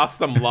already crossed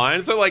some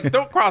line. So like,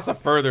 don't cross a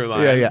further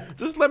line. Yeah.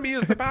 Just let me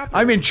use the bathroom.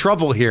 I'm in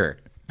trouble here.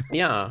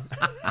 Yeah.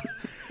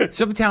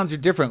 Some towns are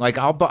different. Like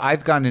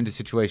I've gone into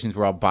situations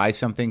where I'll buy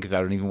something because I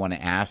don't even want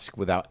to ask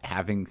without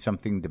having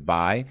something to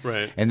buy.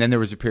 Right. And then there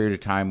was a period of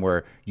time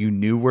where you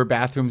knew where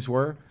bathrooms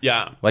were.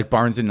 Yeah. Like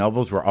Barnes and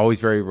Nobles were always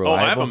very reliable.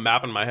 Oh, I have a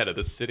map in my head of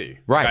this city.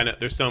 Right.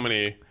 There's so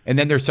many. And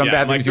then there's some Like,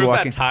 bathrooms you there's walk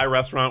that in. Thai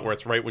restaurant where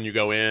it's right when you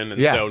go in, and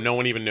Yeah. so no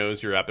one even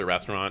knows you're at the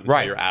restaurant until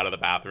Right. you're out of the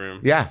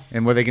bathroom. Yeah.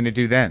 And what are they going to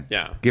do then?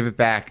 Yeah. Give it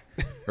back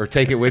or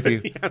take it with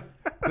you. Yeah.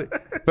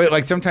 But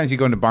like sometimes you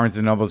go into Barnes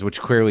and Nobles, which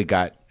clearly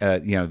got,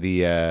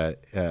 the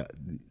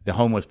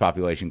homeless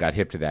population got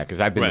hip to that. Because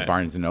I've been to Right.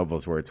 Barnes and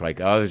Nobles where it's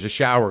like, oh, there's a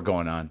shower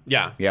going on.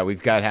 Yeah. Yeah,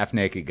 we've got half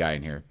naked guy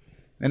in here.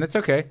 And it's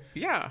okay.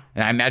 Yeah.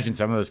 And I imagine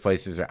some of those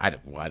places are, I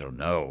don't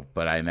know,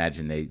 but I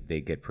imagine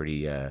they get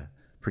pretty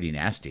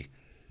nasty.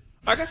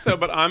 I guess so,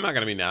 but I'm not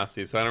going to be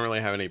nasty, so I don't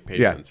really have any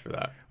patience for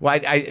that. Well,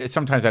 I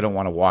sometimes I don't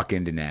want to walk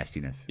into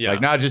nastiness. Yeah.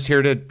 Like, no, just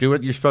here to do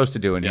what you're supposed to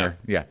do in Yeah. here.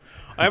 Yeah.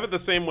 I have it the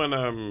same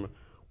when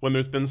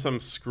there's been some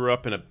screw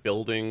up in a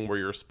building where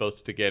you're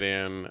supposed to get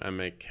in and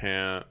they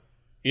can't.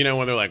 You know,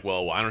 when they're like,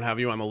 well, I don't have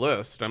you on the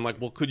list. I'm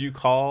like, well, could you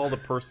call the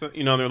person?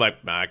 You know, and they're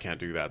like, nah, I can't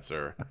do that,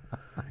 sir.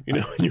 You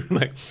know, and you're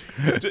like,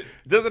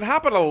 does it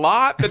happen a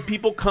lot that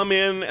people come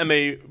in and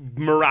they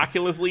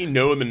miraculously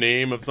know the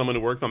name of someone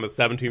who works on the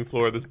 17th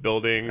floor of this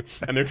building,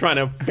 and they're trying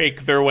to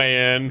fake their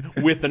way in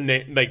with a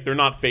name? Like, they're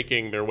not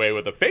faking their way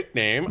with a fake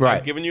name. Right.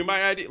 I'm giving you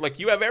my ID. Like,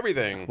 you have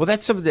everything. Well,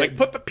 that's something that... Like,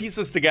 put the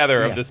pieces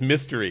together of this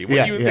mystery.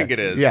 What do you think it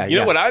is? Yeah, you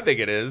know what I think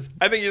it is?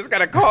 I think you just got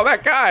to call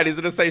that guy and he's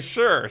going to say,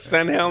 sure,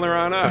 send Hellner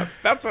on up.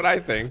 That's what I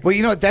think. Well,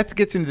 you know, that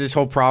gets into this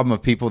whole problem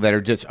of people that are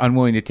just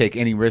unwilling to take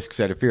any risks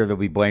out of fear they'll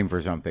be blamed for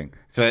something.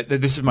 So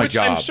this is my Which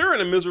job. I'm sure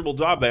in a miserable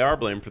job they are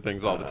blamed for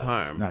things all the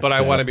time. not But I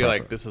set want to up be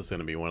like, proper. this is going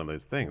to be one of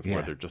those things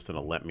where they're just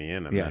going to let me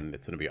in and then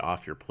it's going to be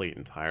off your plate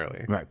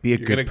entirely. Right, be a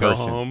You're good gonna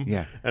person. go home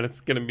Yeah. and it's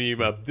going to be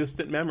a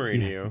distant memory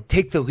to you.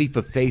 Take the leap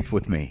of faith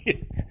with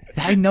me.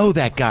 I know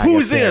that guy.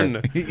 Who's up there.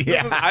 in?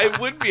 I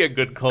would be a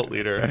good cult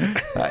leader.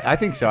 I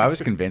think so. I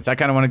was convinced. I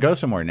kind of want to go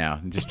somewhere now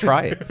and just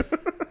try it.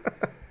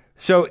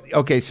 So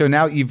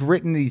now you've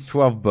written these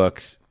 12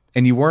 books,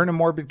 and you weren't a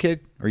morbid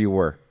kid, or you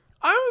were?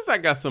 I was, I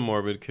guess, a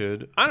morbid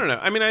kid. I don't know.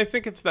 I mean, I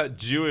think it's that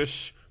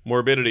Jewish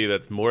morbidity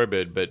that's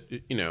morbid, but,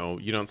 you know,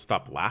 you don't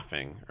stop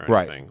laughing or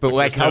anything. But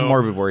like, there's how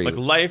morbid were you? Like,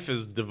 life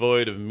is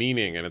devoid of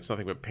meaning, and it's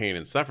nothing but pain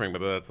and suffering, but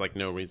that's, like,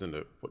 no reason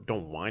to...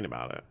 Don't whine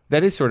about it.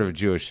 That is sort of a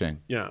Jewish thing.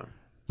 Yeah.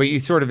 But you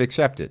sort of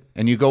accept it.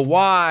 And you go,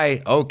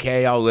 why?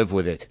 Okay, I'll live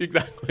with it.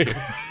 Exactly.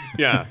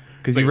 Yeah.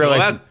 'Cause Like, you realize-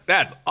 well,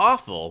 that's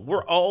awful.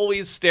 We're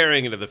always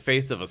staring into the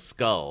face of a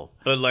skull.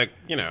 But, like,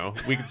 you know,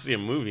 we could see a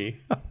movie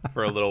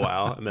for a little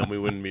while, and then we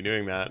wouldn't be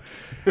doing that.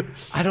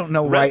 I don't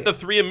know Rent why. The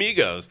Three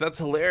Amigos. That's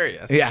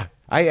hilarious. Yeah.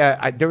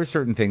 I there were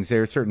certain things. There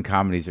were certain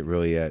comedies that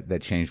really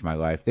that changed my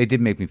life. They did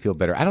make me feel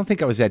better. I don't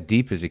think I was that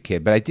deep as a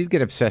kid, but I did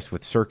get obsessed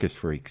with circus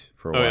freaks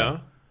for a while. yeah?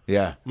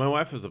 Yeah. My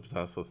wife is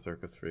obsessed with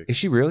Circus Freak. Is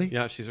she really?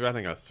 Yeah, she's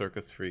writing a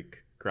Circus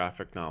Freak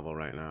graphic novel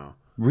right now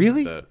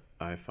Really? that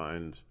I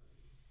find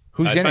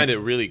Who's in find it? it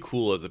really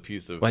cool as a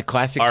piece of Like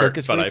classic art,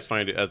 circus but freaks? I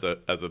find it as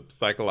a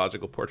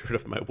psychological portrait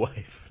of my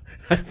wife.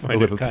 I find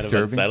little it kind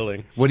disturbing? of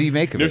unsettling. What do you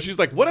make of You know, it? she's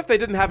like, "What if they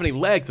didn't have any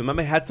legs and then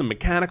they had some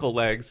mechanical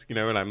legs?" You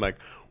know, and I'm like,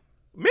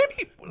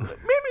 maybe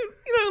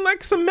you know,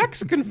 like some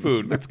Mexican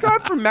food. Let's go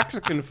out for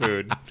Mexican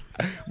food.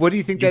 What do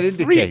you think that Freak,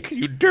 indicates?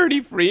 you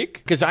dirty freak.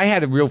 Because I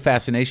had a real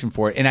fascination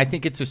for it, and I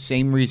think it's the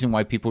same reason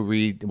why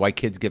why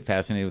kids get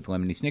fascinated with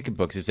Lemony Snicket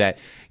books, is that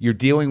you're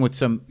dealing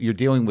with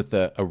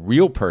a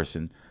real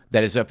person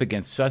that is up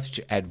against such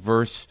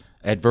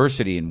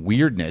adversity and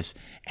weirdness,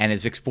 and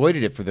has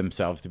exploited it for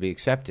themselves to be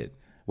accepted,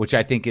 which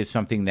I think is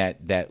something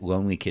that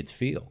lonely kids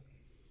feel.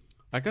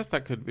 I guess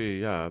that could be,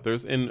 yeah.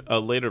 There's in a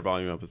later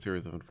volume of A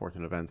Series of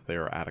Unfortunate Events, they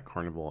are at a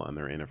carnival and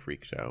they're in a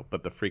freak show.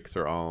 But the freaks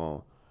are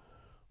all,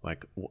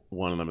 like,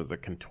 one of them is a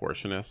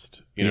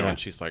contortionist, you know, and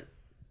she's like,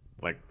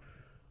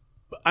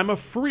 I'm a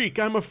freak.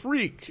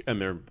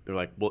 And they're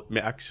like, well,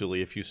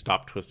 actually, if you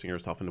stop twisting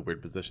yourself into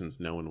weird positions,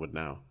 no one would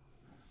know.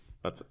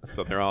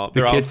 So they're all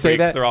kids freaks. say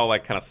that? They're all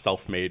like kind of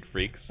self-made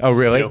freaks. Oh,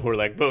 really? You know, who are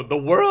like, but the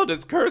world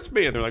has cursed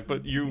me, and they're like,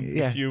 but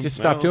you just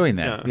stop doing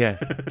that. Yeah.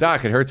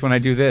 Doc, it hurts when I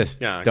do this.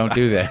 Yeah, don't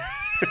do that.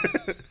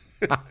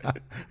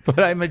 But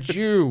I'm a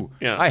Jew.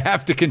 Yeah. I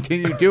have to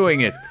continue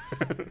doing it.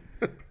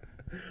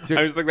 So,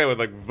 I was like that with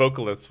like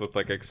vocalists with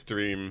like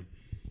extreme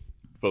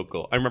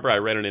vocal. I remember I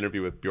read an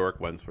interview with Bjork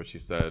once where she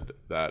said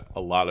that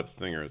a lot of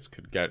singers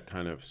could get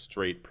kind of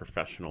straight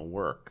professional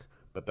work,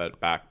 but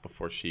that back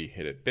before she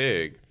hit it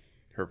big,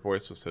 her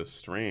voice was so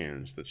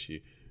strange that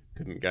she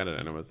couldn't get it,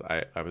 and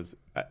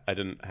I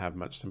didn't have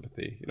much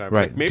sympathy. You know,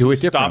 right? Like, maybe do it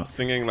stop different.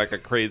 singing like a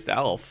crazed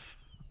elf,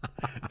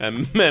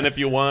 and then if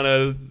you want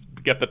to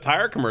get the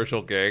tire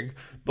commercial gig,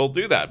 they'll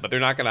do that, but they're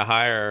not going to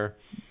hire.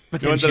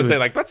 But no one's going to say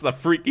like, that's the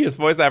freakiest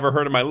voice I ever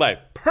heard in my life.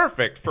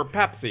 Perfect for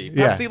Pepsi.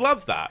 Yeah. Pepsi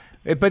loves that.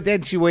 But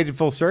then she waited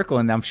full circle,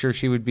 and I'm sure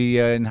she would be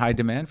in high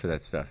demand for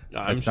that stuff.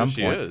 I'm at sure some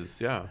she point. is.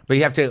 Yeah. But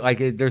you have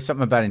to there's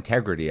something about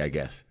integrity, I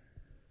guess.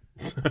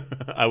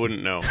 I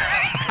wouldn't know.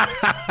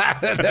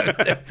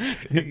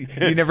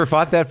 You never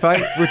fought that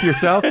fight with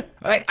yourself?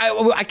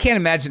 I can't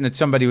imagine that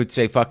somebody would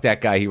say, fuck that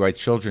guy, he writes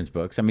children's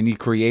books. I mean, he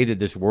created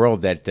this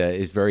world that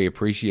is very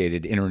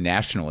appreciated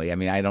internationally. I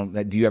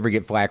mean, do you ever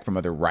get flack from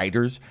other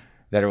writers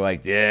that are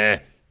like, yeah,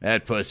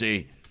 that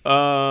pussy?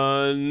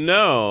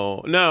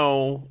 No.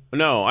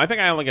 I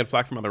think I only get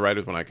flack from other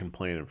writers when I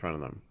complain in front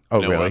of them. Oh,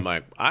 you know, really? I'm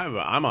like,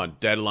 I'm on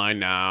deadline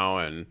now,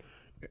 and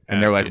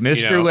they're like,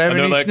 Mr. you know, and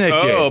they're Lemony like, Snicket.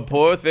 oh,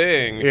 poor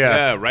thing.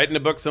 Yeah. Writing a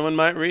book someone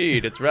might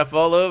read. It's rough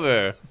all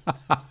over.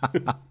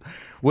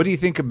 What do you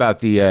think about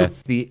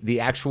the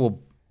actual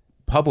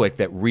public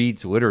that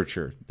reads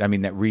literature? I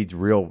mean, that reads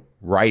real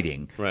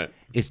writing. Right.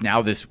 Is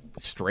now this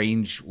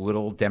strange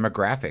little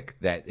demographic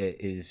that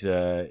is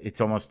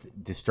it's almost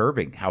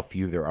disturbing how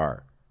few there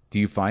are. Do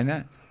you find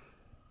that?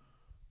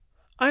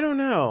 I don't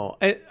know.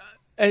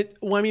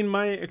 Well, I mean,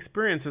 my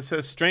experience is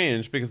so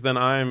strange because then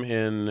I'm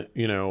in,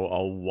 you know, a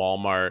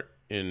Walmart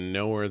in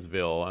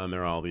Nowheresville, and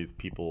there are all these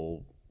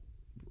people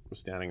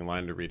standing in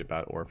line to read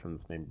about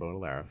orphans named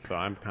Baudelaire. So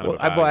I'm kind of.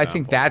 Well, I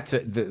think that's a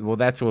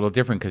little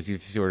different because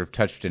you've sort of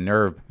touched a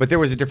nerve. But there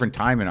was a different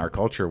time in our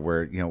culture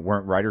where, you know,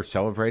 weren't writers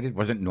celebrated?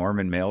 Wasn't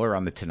Norman Mailer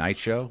on the Tonight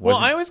Show? Well,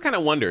 I always kind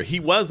of wonder. He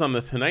was on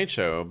the Tonight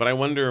Show, but I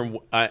wonder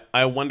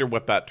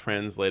what that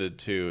translated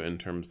to in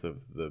terms of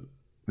the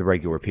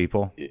regular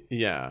people.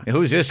 Yeah.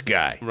 Who's this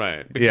guy?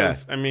 Right.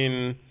 Because I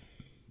mean,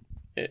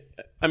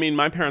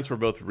 my parents were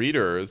both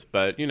readers,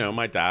 but you know,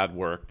 my dad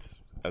worked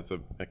as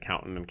an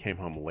accountant and came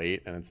home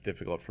late, and it's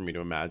difficult for me to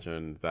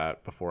imagine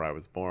that before I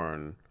was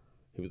born,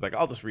 he was like,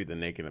 I'll just read The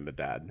Naked and the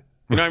Dead.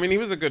 You know, I mean, he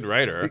was a good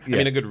writer. Yeah. I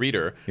mean, a good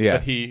reader.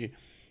 Yeah.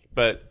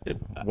 But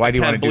Why do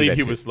you want to do believe that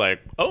he to was like,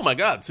 oh my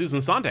God, Susan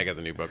Sontag has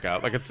a new book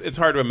out. Like, it's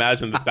hard to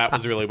imagine that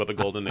was really what the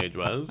golden age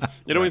was.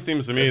 It always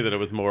seems to me that it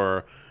was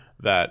more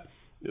that,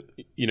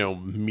 you know,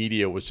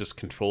 media was just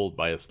controlled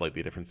by a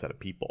slightly different set of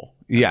people.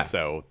 Yeah. And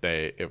so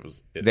they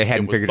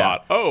hadn't figured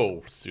thought, out.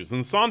 oh,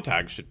 Susan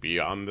Sontag should be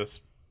on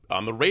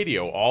the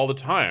radio all the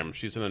time.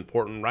 She's an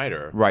important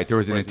writer. Right. There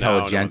was an Whereas now no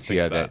one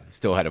intelligentsia thinks that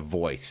still had a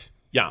voice.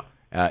 Yeah.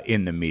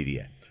 In the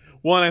media.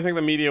 Well, and I think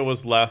the media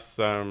was less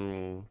it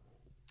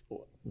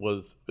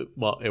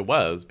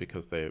was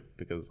because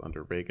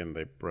under Reagan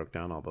they broke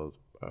down all those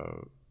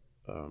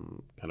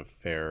kind of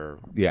fair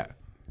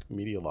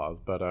media laws,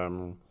 but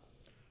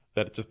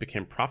that it just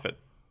became profit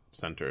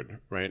centered,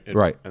 right?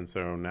 Right. And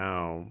so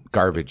now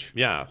Garbage.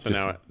 Yeah. So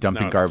Just now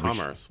dumping it's garbage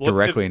commerce.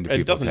 directly into it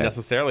people's doesn't heads.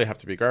 necessarily have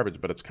to be garbage,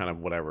 but it's kind of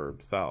whatever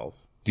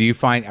sells. Do you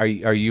find are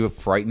you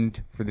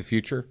frightened for the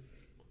future?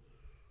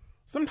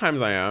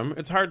 Sometimes I am.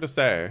 It's hard to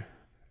say.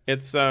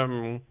 It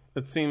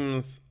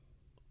seems,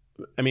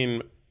 I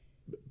mean,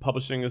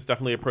 publishing is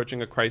definitely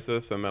approaching a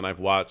crisis, and then I have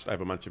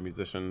a bunch of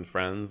musician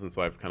friends, and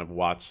so I've kind of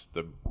watched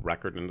the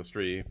record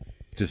industry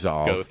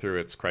Dissolve. go through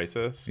its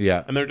crisis.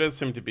 Yeah. And there does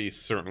seem to be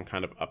certain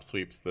kind of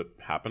upsweeps that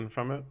happen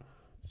from it.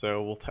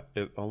 So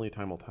only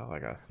time will tell, I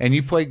guess. And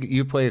you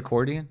play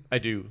accordion? I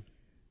do.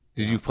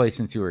 Did you play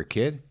since you were a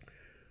kid?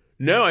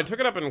 No, I took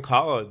it up in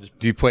college.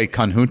 Do you play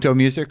conjunto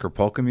music or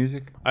polka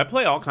music? I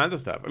play all kinds of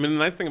stuff. I mean, the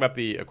nice thing about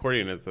the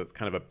accordion is that it's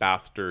kind of a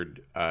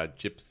bastard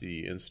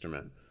gypsy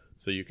instrument.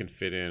 So you can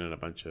fit in a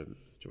bunch of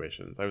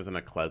situations. I was in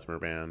a klezmer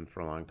band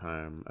for a long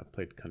time. I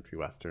played country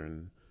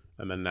western.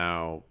 And then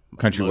now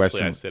Country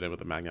mostly western. I sit in with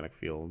the magnetic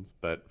fields.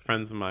 But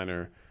friends of mine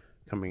are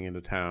coming into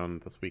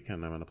town this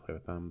weekend. I'm going to play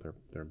with them.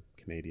 They're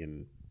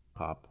Canadian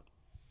pop.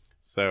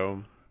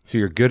 So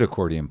you're a good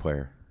accordion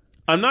player.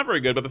 I'm not very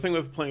good, but the thing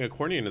with playing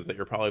accordion is that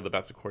you're probably the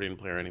best accordion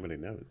player anybody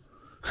knows.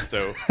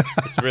 So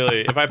it's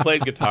really, if I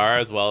played guitar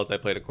as well as I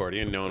played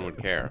accordion, no one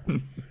would care.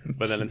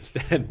 But then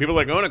instead, people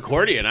are like, oh, an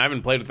accordion. I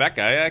haven't played with that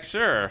guy.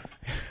 Sure.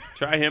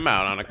 Try him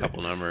out on a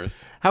couple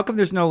numbers. How come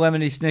there's no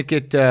Lemony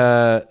Snicket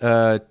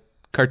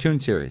cartoon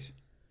series?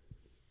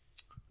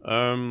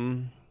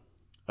 Oh,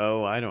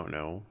 I don't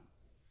know.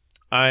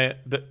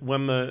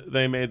 When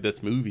they made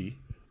this movie,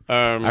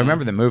 I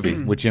remember the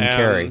movie with Jim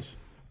Carrey.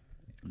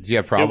 Do you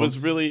have problems? It was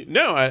really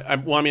no. I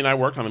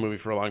worked on the movie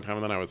for a long time,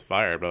 and then I was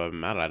fired. But other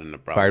than that, I didn't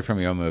have problems. Fired from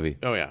your own movie.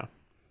 Oh yeah.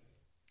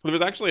 There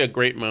was actually a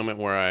great moment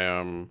where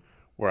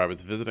I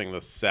was visiting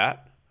the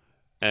set,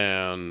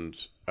 and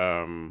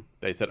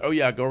they said, "Oh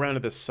yeah, go around to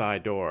this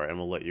side door, and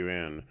we'll let you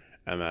in."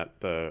 And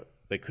that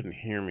they couldn't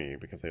hear me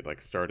because they'd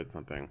like started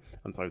something,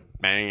 and so I was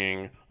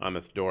banging on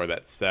this door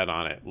that said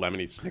on it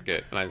Lemony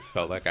Snicket, and I just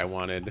felt like I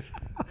wanted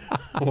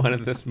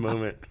this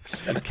moment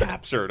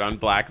captured on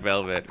black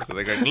velvet. So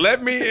they go,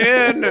 "Let me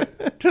in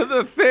to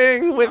the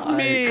thing with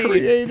me." I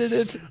created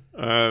it.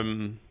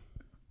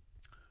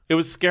 It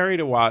was scary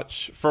to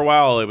watch. For a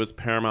while, it was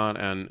Paramount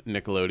and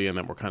Nickelodeon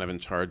that were kind of in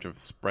charge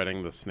of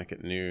spreading the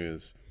Snicket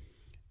news.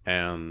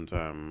 And,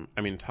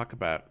 talk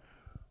about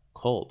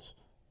cults.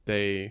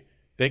 They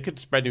could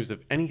spread news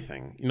of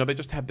anything. You know, they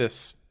just had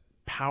this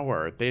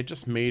power. They had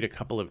just made a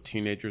couple of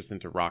teenagers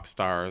into rock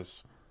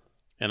stars.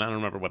 And I don't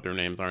remember what their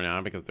names are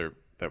now because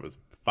that was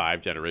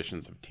 5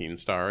 generations of teen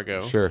star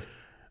ago. Sure.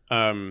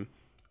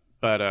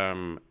 But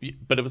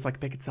it was like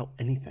they could sell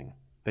anything.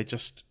 They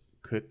just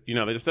could, they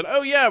just said,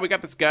 "Oh yeah, we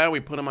got this guy. We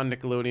put him on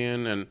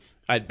Nickelodeon." And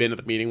I'd been at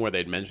the meeting where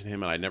they'd mentioned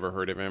him, and I'd never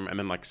heard of him. And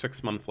then like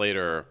 6 months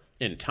later,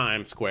 in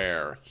Times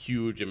Square,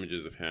 huge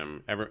images of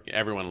him.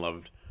 Everyone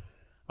loved.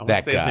 I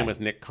want to say his name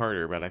was Nick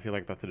Carter, but I feel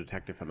like that's a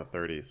detective from the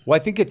 30s. Well,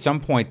 I think at some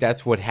point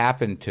that's what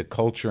happened to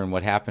culture and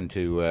what happened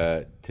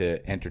to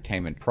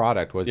entertainment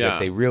product was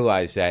that they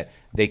realized that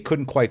they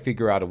couldn't quite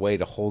figure out a way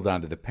to hold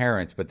on to the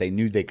parents, but they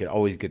knew they could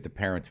always get the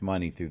parents'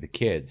 money through the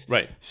kids.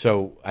 Right.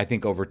 So I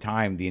think over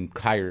time the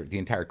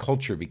entire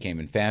culture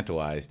became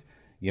infantilized,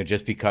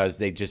 just because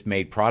they just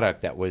made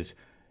product that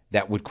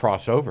would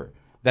cross over.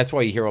 That's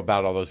why you hear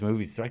about all those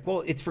movies. It's like,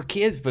 well, it's for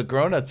kids, but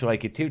grown-ups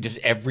like it too. Does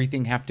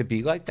everything have to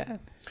be like that?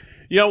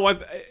 You know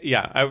what?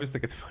 Yeah, I always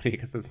think it's funny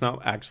because it's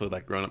not actually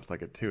like grown-ups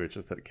like it too. It's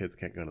just that kids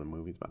can't go to the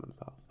movies by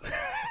themselves.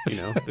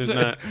 There's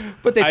not.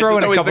 But they throw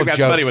in a couple think jokes.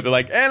 That's funny, but they're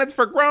like, and it's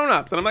for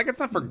grown-ups, and I'm like, it's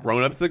not for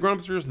grown-ups. The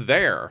grown-ups are just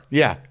there.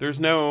 Yeah, there's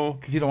no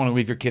because you don't want to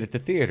leave your kid at the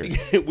theater.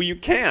 Well, you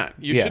can't.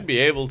 You should be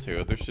able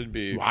to. There should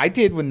be. Well, I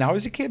did when I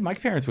was a kid. My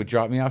parents would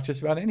drop me off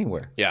just about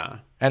anywhere. Yeah.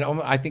 And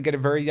I think at a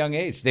very young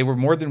age, they were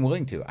more than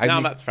willing to.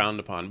 Now that's frowned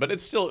upon, but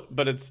it's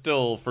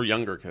still for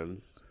younger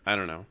kids. I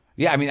don't know.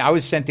 Yeah, I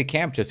was sent to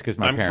camp just because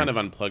my parents. I'm kind of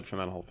unplugged from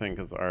that whole thing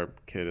because our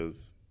kid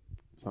is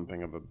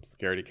something of a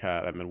scaredy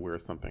cat, and then we're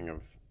something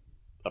of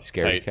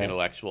uptight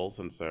intellectuals,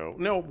 and so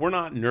no, we're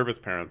not nervous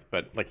parents,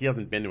 but like he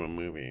hasn't been to a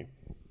movie.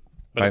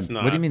 But it's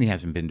not. What do you mean he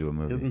hasn't been to a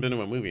movie? He hasn't been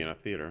to a movie in a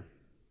theater.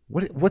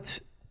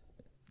 What's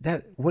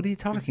that? What are you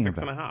talking He's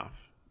about? 6.5,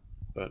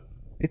 but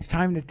it's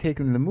time to take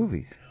him to the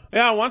movies.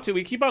 Yeah, I want to.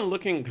 We keep on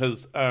looking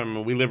because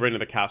we live right near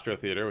the Castro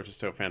Theater, which is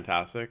so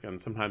fantastic, and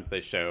sometimes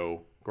they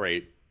show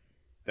great.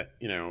 That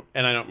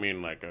and I don't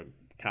mean like a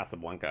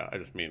Casablanca. I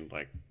just mean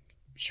like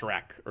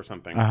Shrek or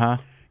something.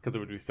 Because it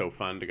would be so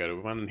fun to go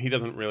to one. And he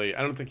doesn't really.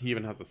 I don't think he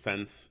even has a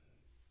sense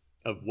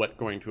of what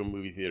going to a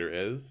movie theater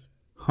is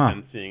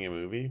and seeing a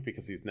movie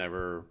because he's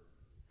never.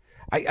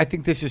 I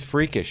think this is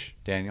freakish,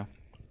 Daniel.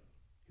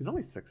 He's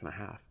only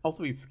 6.5.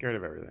 Also, he's scared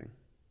of everything.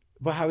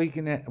 But how are you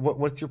gonna?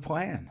 What's your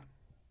plan?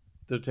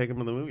 To take him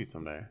to the movie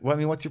someday. Well,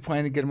 what's your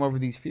plan to get him over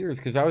these fears?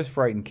 Because I was a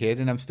frightened kid,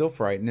 and I'm still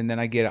frightened, and then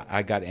I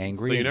got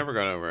angry. So you never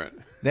got over it?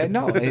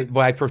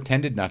 Well, I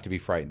pretended not to be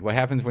frightened. What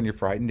happens when you're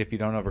frightened? If you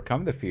don't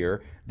overcome the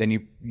fear, then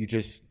you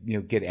just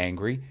get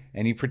angry,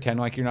 and you pretend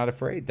like you're not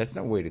afraid. That's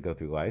no way to go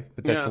through life.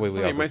 But that's the way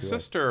we all go My through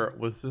sister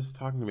was just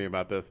talking to me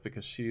about this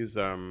because she's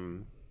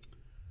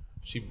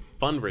she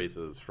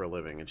fundraises for a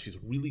living, and she's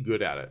really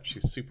good at it.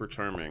 She's super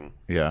charming.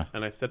 Yeah.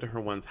 And I said to her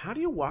once, how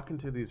do you walk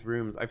into these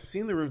rooms? I've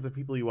seen the rooms of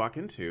people you walk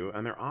into,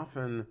 and they're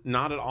often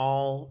not at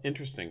all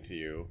interesting to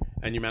you,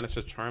 and you manage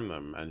to charm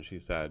them. And she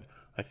said,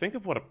 I think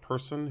of what a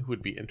person who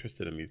would be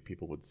interested in these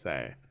people would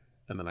say,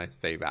 and then I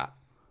say that.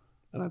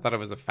 And I thought it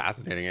was a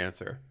fascinating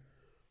answer.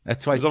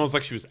 That's why it was almost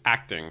like she was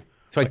acting.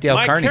 It's like Dale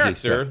Carnegie my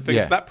character stuff.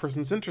 thinks that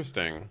person's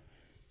interesting.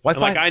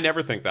 Well, I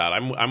never think that.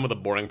 I'm with a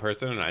boring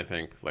person, and I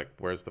think, like,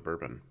 where's the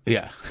bourbon?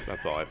 Yeah.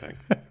 That's all I think.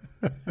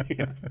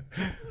 Yeah.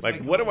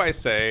 Like, what do I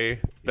say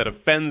that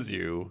offends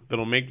you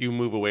that'll make you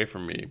move away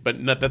from me?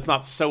 But that's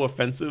not so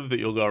offensive that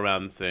you'll go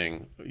around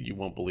saying, you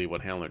won't believe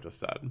what Handler just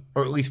said.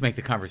 Or at least make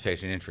the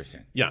conversation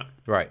interesting. Yeah.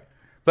 Right.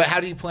 But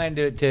how do you plan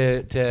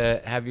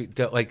to have you,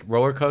 like,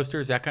 roller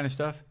coasters, that kind of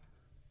stuff?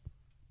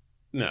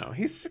 No,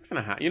 he's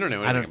 6.5. You don't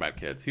know anything about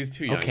kids. He's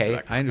too young. Okay, for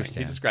that kind I of understand.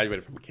 thing. He just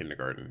graduated from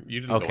kindergarten. You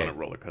didn't go on a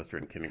roller coaster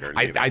in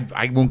kindergarten.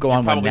 I won't go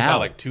on one now. Probably saw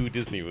like 2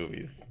 Disney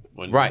movies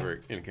when you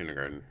were in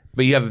kindergarten.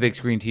 But you have a big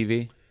screen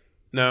TV?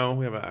 No,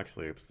 we have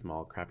actually a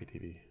small, crappy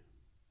TV.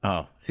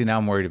 Oh, see, now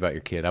I'm worried about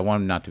your kid. I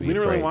want him not to be We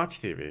don't afraid. really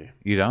watch TV.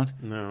 You don't?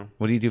 No.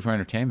 What do you do for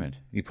entertainment?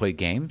 You play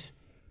games?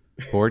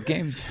 Board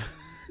games?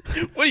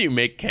 What do you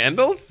make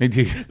candles? Is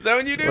that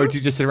what you do? Or do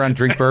you just sit around and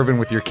drink bourbon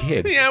with your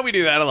kid? Yeah, we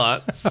do that a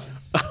lot.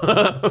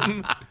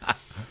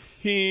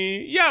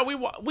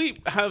 We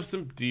have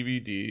some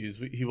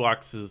DVDs. He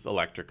walks his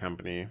electric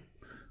company,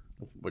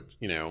 which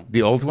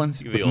The old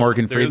ones with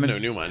Morgan Freeman. There is no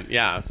new one.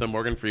 Yeah, so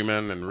Morgan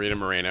Freeman and Rita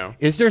Moreno.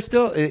 Is there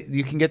still?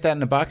 You can get that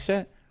in a box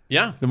set.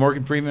 Yeah, the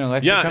Morgan Freeman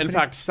electric company. In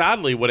fact,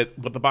 sadly, what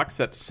the box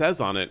set says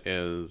on it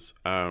is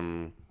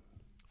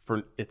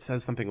it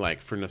says something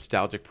like for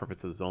nostalgic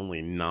purposes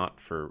only,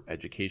 not for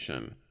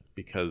education.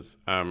 Because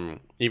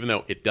even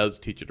though it does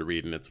teach you to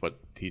read, and it's what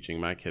teaching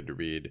my kid to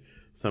read,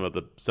 some of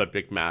the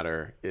subject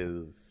matter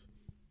is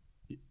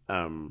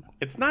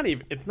it's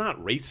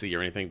not racy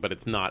or anything, but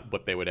it's not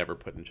what they would ever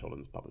put in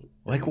children's publishing.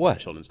 Like what?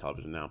 Children's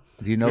television now.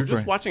 Do you know? We were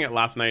just watching it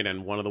last night,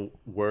 and one of the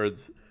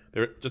words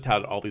they just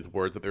had all these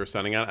words that they were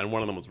sending out, and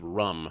one of them was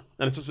rum.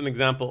 And it's just an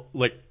example,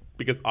 like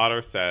because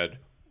Otter said,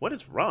 "What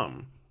is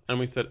rum?" And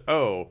we said,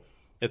 "Oh,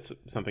 it's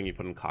something you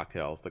put in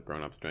cocktails that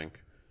grown-ups drink."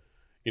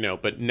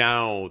 But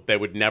now they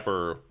would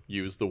never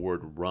use the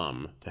word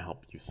rum to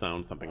help you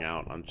sound something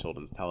out on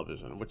children's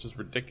television, which is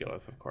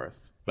ridiculous, of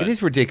course. But it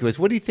is ridiculous.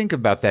 What do you think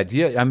about that?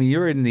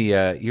 You're in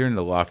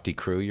the Lofty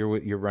crew.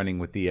 You're running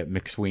with the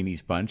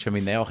McSweeney's bunch. I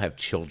mean, they all have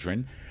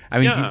children. I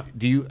mean, yeah.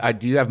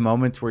 do you have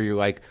moments where you're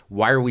like,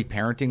 why are we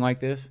parenting like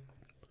this?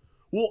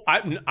 Well,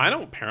 I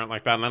don't parent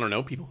like that, and I don't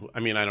know people I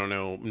don't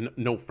know,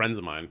 no friends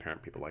of mine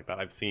parent people like that.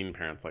 I've seen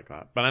parents like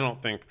that, but I don't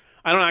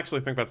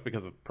actually think that's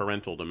because of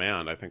parental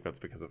demand. I think that's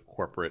because of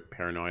corporate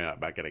paranoia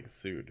about getting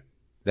sued.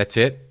 That's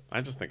it? I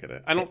just think it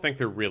is. I don't think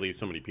there are really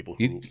so many people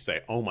who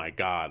say, oh my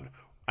God,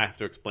 I have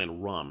to explain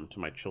rum to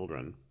my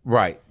children.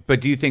 Right, but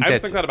do you think I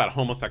just think that about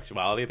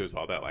homosexuality. There's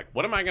all that, like,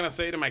 what am I going to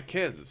say to my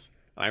kids?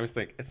 And I always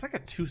think, it's like a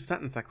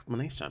 2-sentence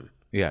explanation.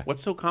 Yeah.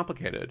 What's so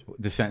complicated?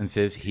 The sentence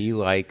is, he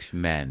likes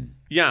men.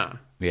 Yeah.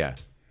 Yeah.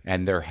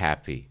 And they're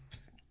happy.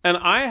 And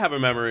I have a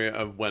memory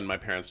of when my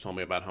parents told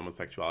me about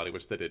homosexuality,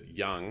 which they did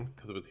young,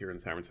 because it was here in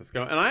San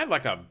Francisco. And I had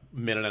like a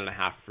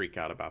 1.5-minute freak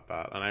out about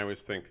that. And I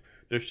always think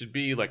there should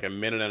be like a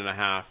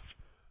 1.5-minute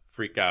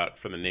freak out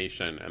for the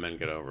nation and then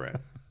get over it.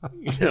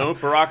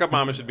 Barack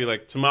Obama should be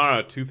like,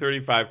 tomorrow,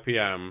 2:35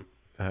 p.m.,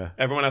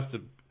 everyone has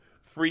to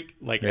freak,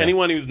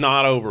 anyone who's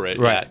not over it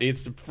yet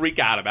needs to freak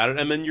out about it,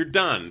 and then you're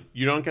done.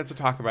 You don't get to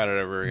talk about it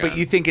ever again. But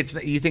you think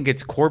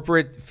it's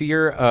corporate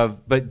fear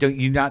of, but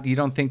you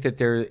don't think that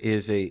there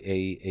is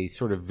a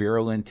sort of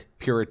virulent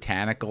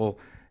puritanical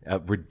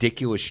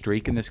ridiculous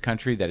streak in this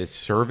country that is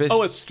service?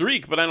 Oh, a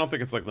streak, but I don't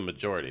think it's like the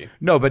majority.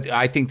 No, but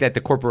I think that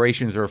the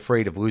corporations are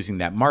afraid of losing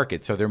that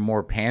market, so they're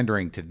more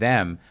pandering to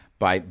them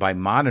by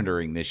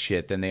monitoring this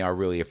shit than they are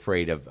really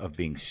afraid of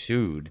being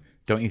sued.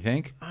 Don't you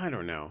think? I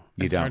don't know.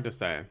 It's hard to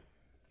say.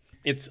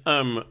 It's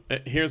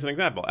here's an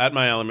example. At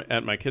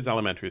my kids'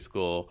 elementary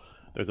school,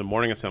 there's a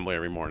morning assembly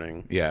every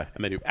morning. Yeah.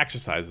 And they do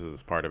exercises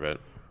as part of it.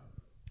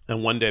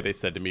 And one day they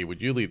said to me,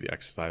 "Would you lead the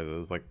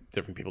exercises?" Like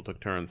different people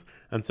took turns.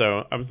 And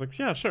so I was like,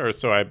 "Yeah, sure."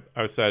 So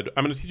I said,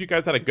 "I'm going to teach you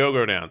guys how to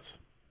go-go dance."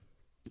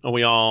 And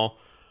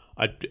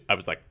I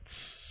was like,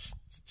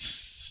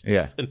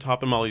 and taught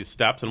them all these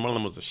steps. And one of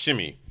them was a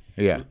shimmy.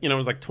 Yeah. It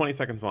was like 20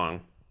 seconds long.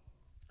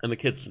 And the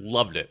kids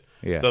loved it.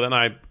 Yeah. So then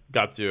I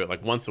got to do it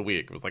like once a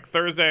week. It was like,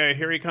 Thursday,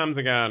 here he comes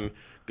again,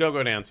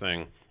 go-go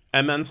dancing.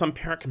 And then some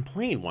parent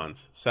complained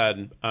once,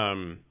 said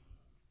go-go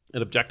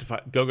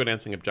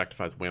dancing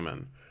objectifies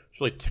women. Which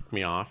really ticked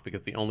me off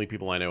because the only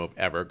people I know who've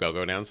ever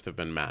go-go danced have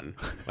been men.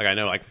 Like I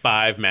know like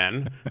 5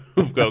 men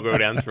who've go-go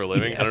danced for a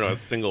living. I don't know a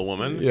single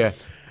woman. Yeah.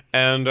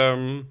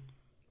 And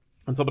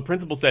so the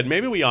principal said,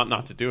 maybe we ought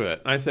not to do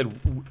it. And I said,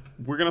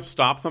 we're going to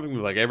stop something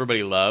that like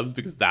everybody loves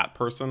because that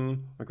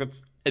person,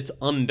 it's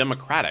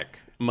undemocratic,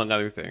 among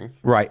other things.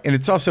 Right. And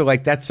it's also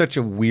like, that's such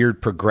a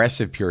weird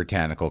progressive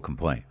puritanical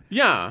complaint.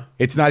 Yeah.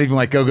 It's not even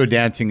like go-go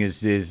dancing is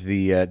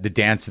the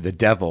dance of the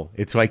devil.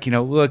 It's like,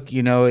 look,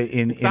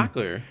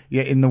 exactly.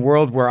 In the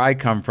world where I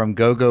come from,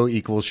 go-go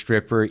equals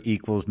stripper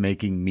equals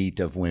making meat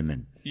of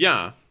women.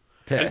 Yeah.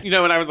 And,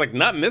 and I was like,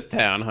 not in this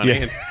town, honey.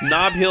 Yeah. It's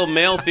Nob Hill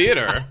Male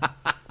Theater.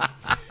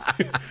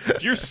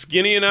 If you're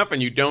skinny enough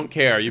and you don't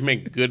care, you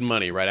make good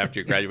money right after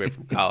you graduate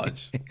from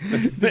college.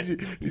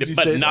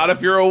 But not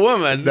if you're a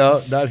woman.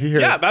 No, not here.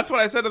 Yeah, that's what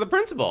I said to the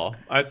principal.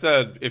 I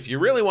said, if you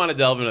really want to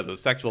delve into the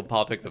sexual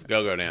politics of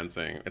go-go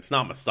dancing, it's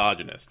not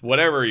misogynist,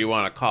 whatever you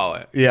want to call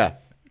it. Yeah.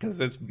 Because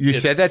You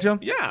said that to him?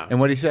 Yeah. And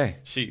what did he say?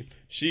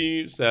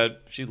 She said,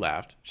 she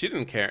laughed. She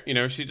didn't care.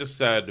 She just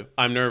said,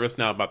 I'm nervous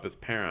now about this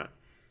parent.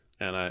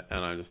 And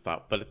I just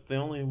thought, but it's the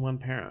only one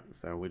parent,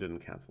 so we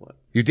didn't cancel it.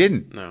 You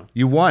didn't? No.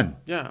 You won?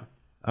 Yeah.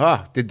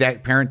 Oh, did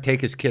that parent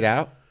take his kid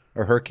out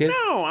or her kid?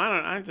 No, I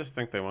don't. I just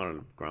think they wanted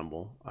to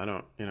grumble. I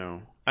don't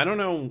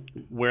know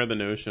where the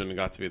notion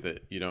got to be that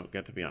you don't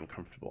get to be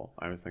uncomfortable.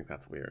 I always think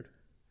that's weird.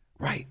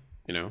 Right.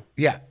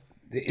 Yeah.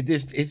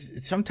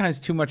 It's sometimes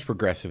too much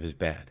progressive is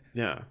bad.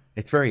 Yeah.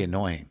 It's very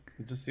annoying.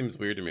 It just seems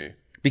weird to me.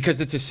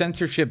 Because it's a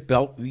censorship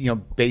belt,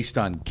 based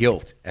on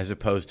guilt as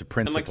opposed to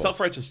principles. And like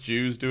self-righteous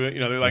Jews do it.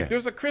 They're like,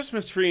 there's a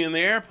Christmas tree in the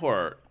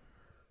airport.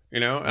 You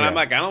know, and I'm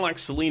like, I don't like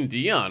Celine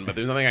Dion, but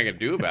there's nothing I can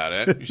do about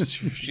it.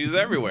 She's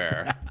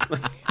everywhere.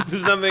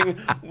 There's nothing.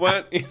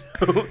 What? You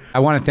know? I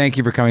want to thank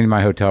you for coming to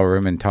my hotel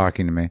room and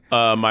talking to me.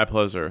 My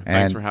pleasure.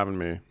 Thanks for having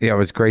me. Yeah, it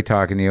was great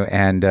talking to you.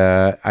 And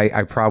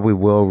I probably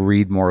will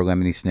read more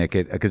Lemony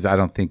Snicket because I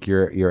don't think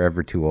you're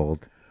ever too old.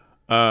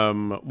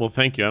 Well,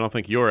 thank you. I don't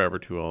think you're ever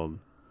too old.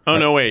 Oh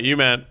no, wait. You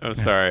meant. Oh,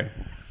 sorry.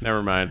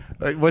 Never mind.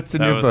 What's the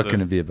new book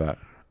going to be about?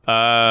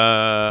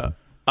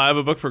 I have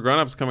a book for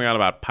grown-ups coming out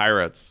about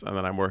pirates, and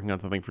then I'm working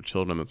on something for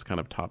children that's kind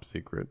of top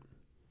secret.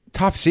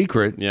 Top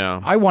secret?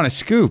 Yeah. I want a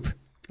scoop.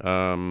 No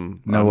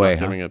I'm way.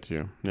 Not Giving it to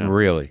you. Yeah.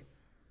 Really?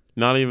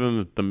 Not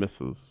even the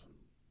missus.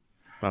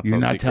 That's You're how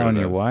not secret telling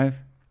it your is. wife?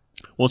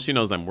 Well, she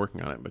knows I'm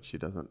working on it, but she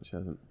doesn't. She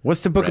hasn't.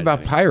 What's the book read about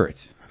any.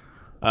 pirates?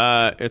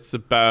 It's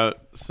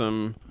about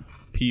some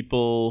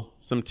people,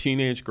 some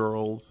teenage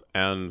girls,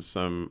 and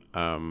some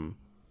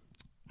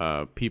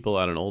people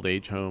at an old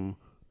age home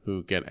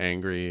who get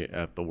angry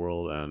at the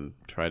world and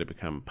try to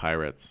become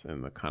pirates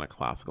in the kind of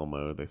classical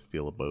mode. They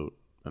steal a boat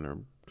and are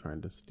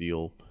trying to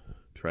steal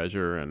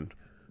treasure and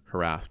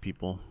harass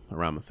people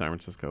around the San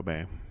Francisco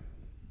Bay.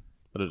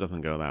 But it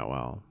doesn't go that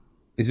well.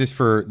 Is this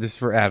for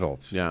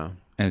adults? Yeah.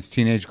 And it's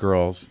teenage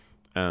girls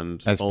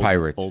And as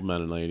pirates. Old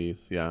men and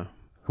ladies, yeah.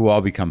 Who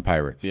all become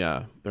pirates.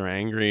 Yeah. They're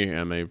angry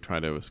and they try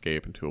to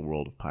escape into a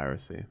world of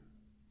piracy.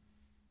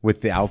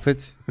 With the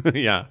outfits?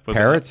 Yeah. But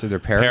Parrots? Are there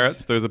parrots?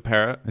 Parrots. There's a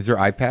parrot. Is there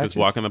eye patches? There's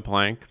walking the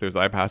plank. There's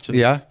eye patches.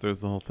 Yeah.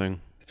 There's the whole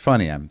thing. It's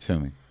funny, I'm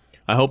assuming.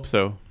 I hope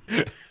so.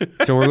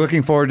 So we're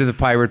looking forward to the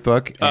pirate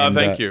book. And,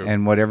 thank you.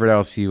 And whatever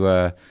else you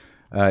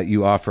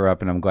offer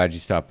up, and I'm glad you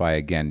stopped by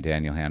again,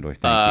 Daniel Handler.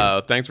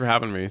 Thank you. Thanks for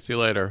having me. See you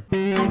later.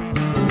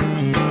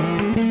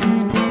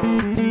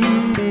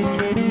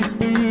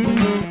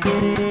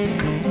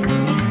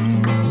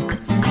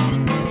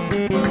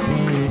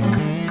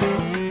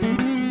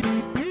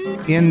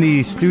 In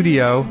the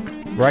studio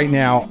right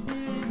now,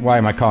 why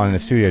am I calling it a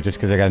studio? Just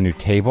because I got a new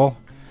table?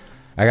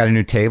 I got a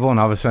new table, and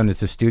all of a sudden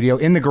it's a studio.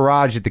 In the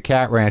garage at the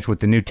Cat Ranch with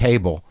the new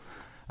table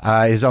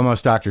is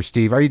almost Dr.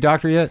 Steve. Are you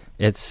doctor yet?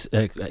 It's,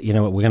 you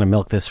know, we're going to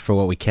milk this for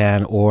what we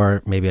can,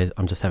 or maybe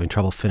I'm just having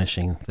trouble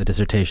finishing the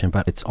dissertation,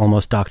 but it's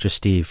almost Dr.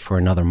 Steve for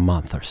another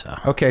month or so.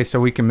 Okay, so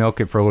we can milk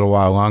it for a little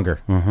while longer.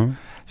 Mm-hmm.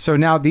 So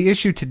now the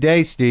issue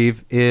today,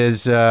 Steve,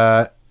 is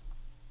I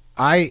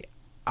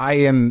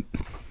am...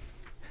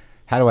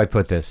 How do I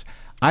put this?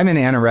 I'm an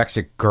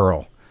anorexic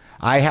girl.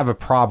 I have a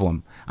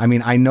problem. I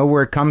mean, I know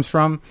where it comes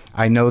from.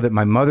 I know that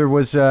my mother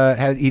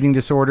had eating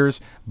disorders,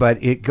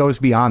 but it goes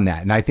beyond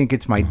that. And I think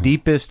it's my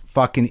deepest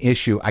fucking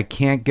issue. I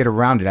can't get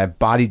around it. I have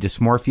body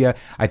dysmorphia.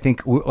 I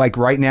think, like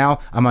right now,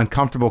 I'm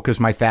uncomfortable because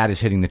my fat is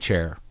hitting the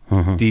chair.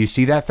 Mm-hmm. Do you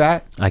see that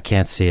fat? I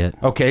can't see it.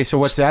 Okay, so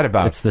what's that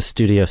about? It's the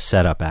studio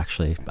setup,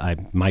 actually. I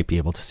might be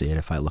able to see it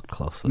if I look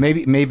closely.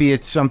 Maybe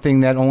it's something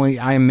that only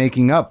I am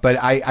making up.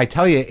 But I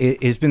tell you,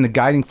 it has been the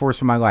guiding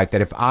force of my life that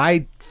if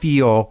I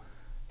feel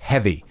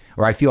heavy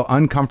or I feel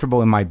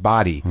uncomfortable in my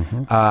body,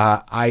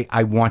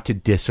 I want to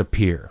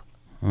disappear.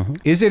 Mm-hmm.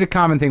 Is it a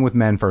common thing with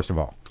men, first of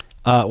all?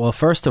 Well,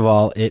 first of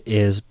all, it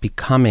is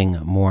becoming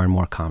more and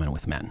more common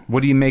with men.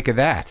 What do you make of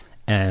that?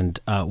 And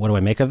what do I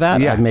make of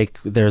that? Yeah.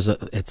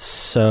 It's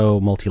so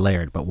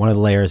multi-layered, but one of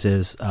the layers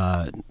is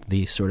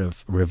the sort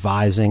of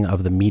revising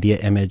of the media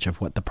image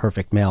of what the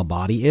perfect male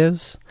body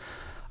is.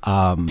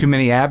 Too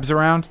many abs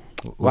around?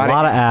 A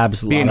lot of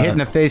abs. Being hit in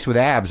the face with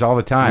abs all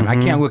the time. I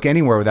can't look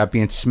anywhere without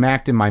being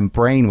smacked in my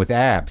brain with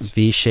abs.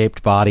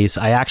 V-shaped bodies.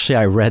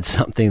 I read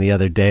something the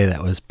other day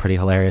that was pretty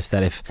hilarious,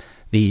 that if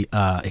the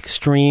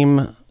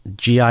extreme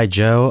G.I.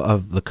 Joe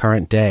of the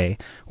current day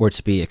were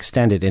to be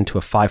extended into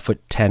a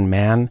 5'10"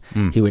 man,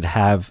 he would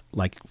have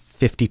like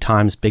 50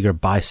 times bigger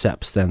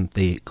biceps than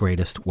the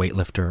greatest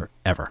weightlifter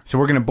ever. So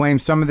we're going to blame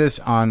some of this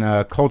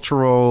on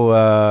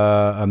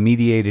cultural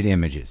mediated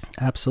images.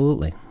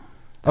 Absolutely.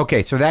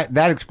 Okay, so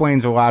that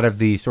explains a lot of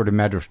the sort of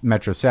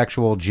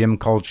metrosexual gym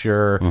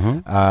culture.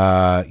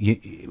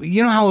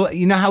 You know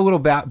how little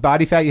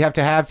body fat you have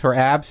to have for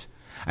abs?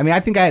 I mean,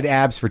 I think I had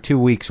abs for 2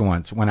 weeks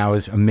once when I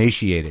was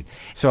emaciated.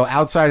 So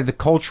outside of the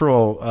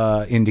cultural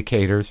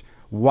indicators,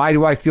 why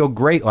do I feel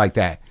great like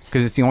that?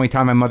 Because it's the only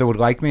time my mother would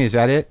like me? Is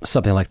that it?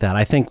 Something like that.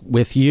 I think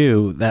with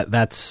you,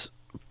 that's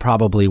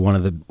probably one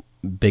of the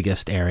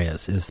biggest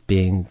areas, is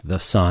being the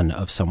son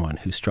of someone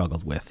who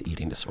struggled with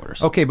eating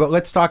disorders. Okay, but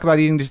let's talk about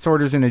eating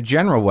disorders in a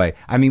general way.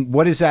 I mean,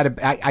 what is that?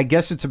 I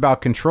guess it's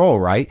about control,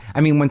 right?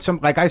 I mean,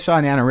 like I saw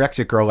an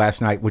anorexic girl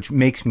last night, which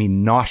makes me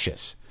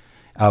nauseous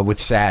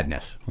with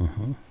sadness,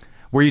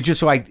 where you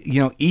just like,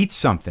 eat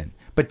something.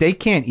 But they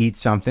can't eat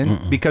something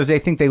because they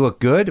think they look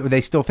good, or they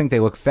still think they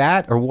look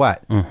fat, or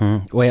what?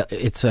 Well,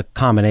 it's a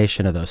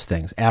combination of those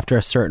things. After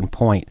a certain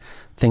point,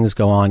 things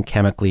go on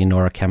chemically,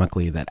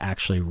 neurochemically, that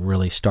actually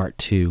really start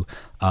to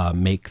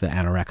make the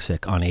anorexic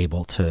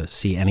unable to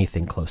see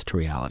anything close to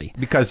reality.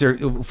 Because they're,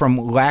 from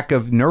lack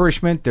of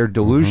nourishment, they're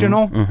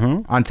delusional,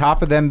 on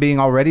top of them being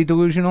already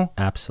delusional?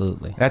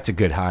 Absolutely. That's a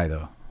good high,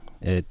 though.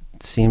 It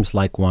seems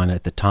like one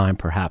at the time,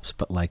 perhaps,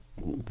 but like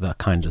the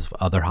kind of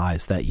other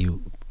highs that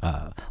you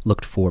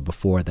looked for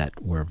before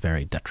that were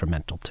very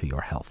detrimental to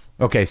your health.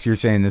 Okay, so you're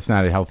saying that's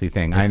not a healthy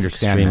thing. I It's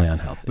understand extremely that.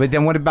 unhealthy. But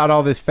then what about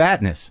all this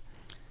fatness?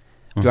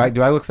 Do I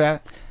look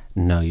fat?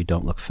 No, you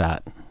don't look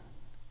fat.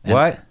 And,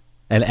 What?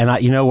 And I,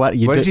 you know what?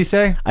 What did you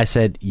say? I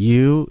said,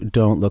 you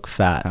don't look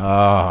fat.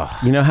 Oh,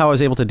 You know how I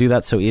was able to do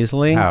that so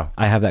easily? How?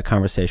 I have that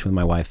conversation with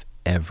my wife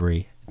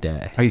every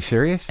day. are you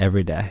serious?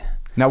 Every day.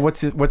 Now,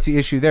 what's the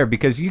issue there?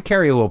 Because you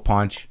carry a little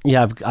punch.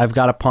 Yeah, I've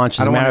got a punch.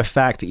 As a matter wanna- of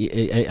fact,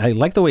 I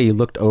like the way you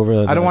looked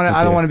over. I don't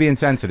want to be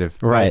insensitive.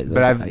 Right,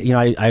 But I've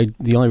I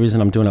the only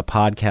reason I'm doing a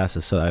podcast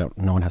is so that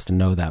no one has to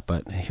know that.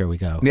 But here we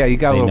go. Yeah, you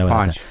got a They little know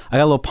punch. that. I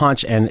got a little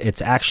punch, and it's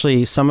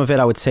actually some of it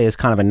I would say is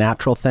kind of a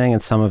natural thing,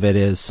 and some of it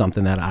is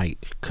something that I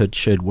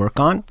should work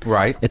on.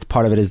 Right. It's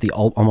part of it is the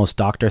almost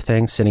doctor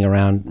thing, sitting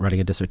around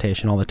writing a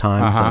dissertation all the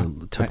time. Uh-huh.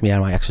 That took me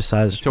out of my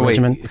exercise so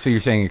regimen. wait. So you're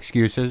saying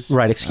excuses?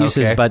 Right,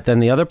 excuses. Okay. But then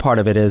the other part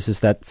of it is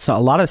that a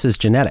lot of this is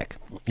genetic.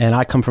 And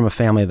I come from a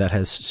family that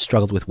has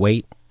struggled with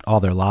weight all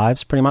their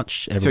lives, pretty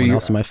much. Everyone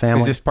else in my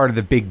family. Is this part of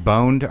the big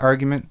boned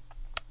argument?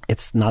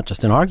 It's not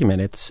just an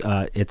argument.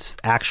 It's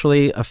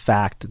actually a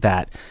fact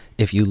that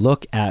if you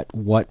look at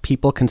what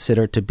people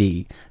consider to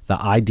be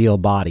the ideal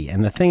body,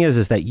 and the thing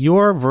is that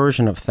your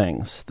version of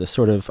things, the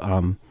sort of,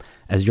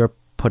 as you're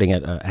putting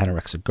it,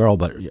 anorexic girl,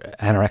 but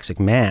anorexic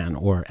man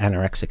or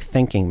anorexic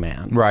thinking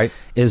man, Right.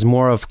 is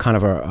more of kind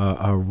of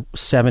a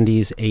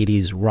 70s,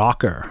 80s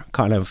rocker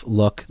kind of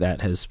look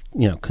that has,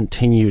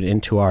 continued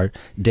into our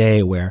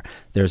day, where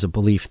there's a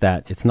belief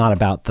that it's not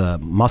about the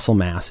muscle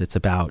mass, it's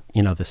about,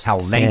 this How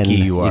thin- lanky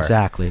you are.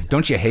 Exactly.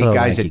 Don't you hate Little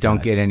guys lanky that don't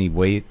guy. get any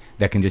weight,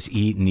 that can just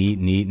eat and eat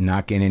and eat and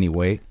not gain any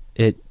weight?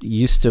 It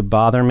used to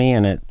bother me,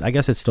 and I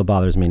guess it still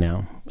bothers me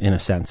now, in a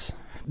sense.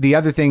 The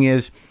other thing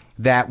is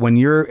that when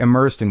you're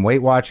immersed in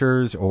Weight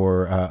Watchers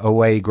or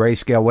OA,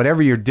 Grayscale,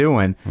 whatever you're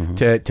doing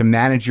to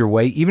manage your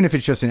weight, even if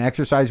it's just an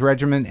exercise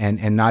regimen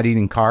and not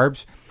eating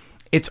carbs,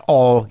 it's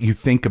all you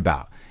think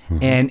about.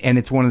 And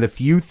it's one of the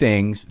few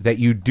things that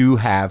you do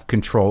have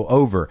control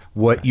over,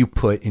 what you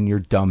put in your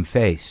dumb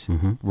face,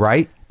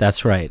 right?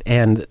 That's right.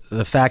 And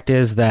the fact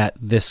is that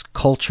this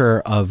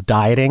culture of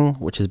dieting,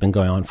 which has been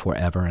going on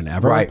forever and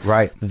ever,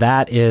 Right.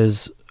 that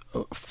is,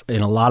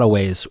 in a lot of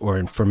ways,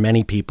 or for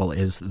many people,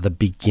 is the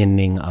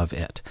beginning of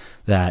it.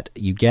 That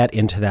you get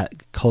into that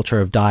culture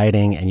of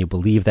dieting and you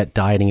believe that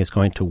dieting is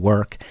going to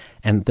work.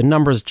 And the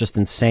numbers just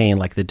insane.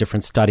 Like the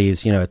different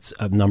studies, it's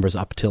numbers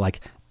up to like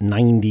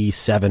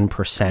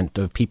 97%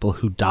 of people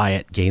who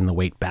diet gain the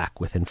weight back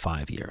within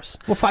 5 years.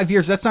 Well, 5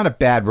 years, that's not a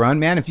bad run,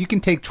 man. If you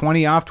can take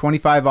 20 off,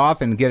 25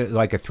 off and get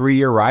like a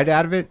 3-year ride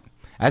out of it,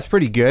 that's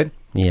pretty good.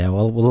 Yeah,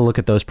 well, we'll look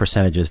at those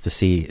percentages to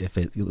see if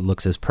it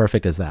looks as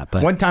perfect as that.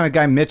 But One time a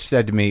guy, Mitch,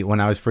 said to me when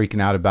I was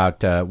freaking out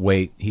about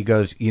weight, he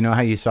goes, you know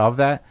how you solve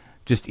that?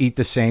 Just eat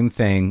the same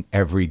thing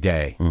every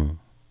day.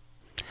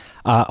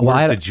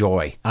 Where's the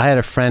joy? I had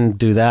a friend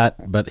do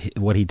that, but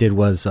what he did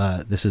was,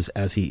 this was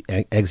as he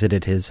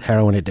exited his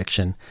heroin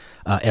addiction.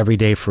 Every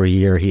day for a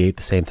year, he ate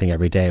the same thing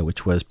every day,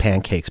 which was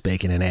pancakes,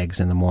 bacon, and eggs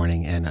in the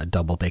morning, and a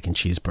double bacon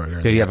cheeseburger. in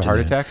Did the he have a heart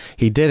afternoon. attack?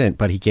 He didn't,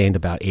 but he gained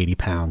about 80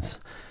 pounds,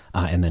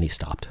 and then he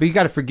stopped. But you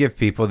got to forgive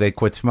people. They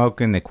quit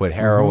smoking. They quit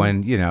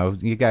heroin. You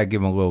got to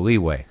give them a little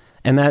leeway.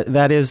 And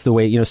that is the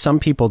way,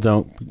 some people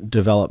don't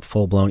develop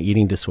full-blown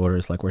eating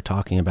disorders like we're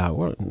talking about.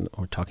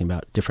 We're talking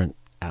about different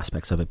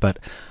aspects of it. But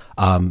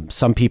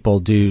some people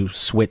do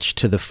switch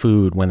to the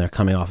food when they're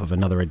coming off of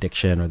another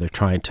addiction, or they're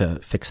trying to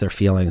fix their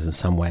feelings in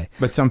some way.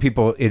 But some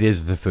people, it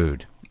is the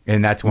food.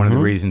 And that's one of the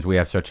reasons we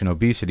have such an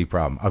obesity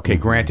problem. Okay,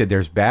 granted,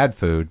 there's bad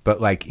food, but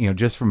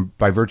just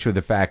by virtue of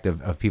the fact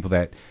of people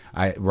that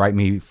write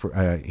me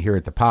here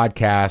at the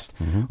podcast,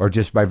 or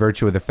just by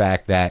virtue of the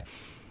fact that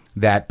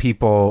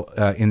people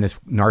in this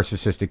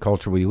narcissistic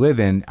culture we live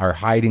in are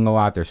hiding a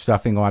lot. They're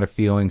stuffing a lot of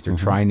feelings. They're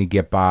trying to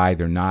get by.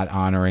 They're not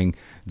honoring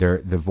the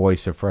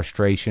voice of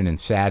frustration and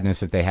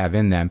sadness that they have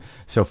in them.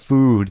 So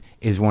food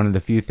is one of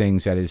the few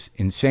things that is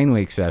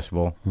insanely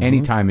accessible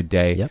any time of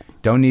day. Yep.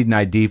 Don't need an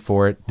ID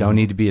for it. Don't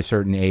need to be a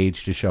certain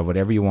age to shove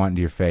whatever you want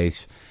into your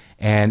face.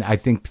 And I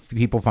think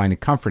people find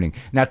it comforting.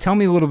 Now, tell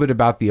me a little bit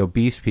about the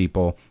obese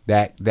people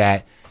that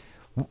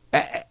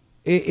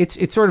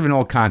it's sort of an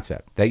old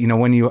concept that,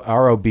 when you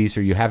are obese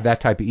or you have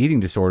that type of eating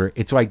disorder,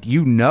 it's like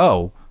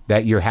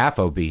that you're half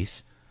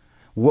obese.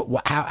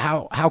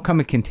 How come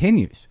it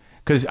continues?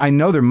 Because I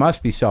know there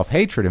must be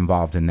self-hatred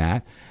involved in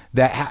that.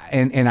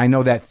 And I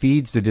know that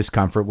feeds the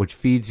discomfort, which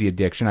feeds the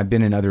addiction. I've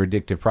been in other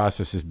addictive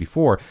processes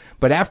before.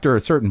 But after a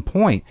certain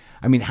point,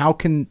 I mean, how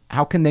can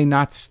they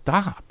not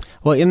stop?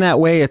 Well, in that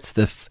way, it's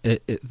the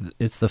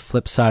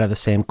flip side of the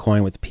same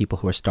coin with people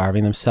who are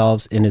starving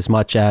themselves, in as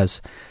much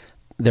as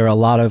there are a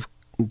lot of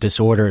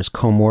disorders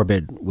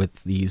comorbid with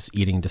these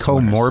eating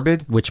disorders.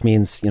 Comorbid? Which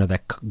means,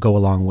 that go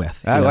along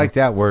with. I like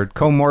that word.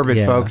 Comorbid,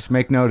 Yeah. folks.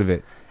 Make note of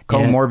it.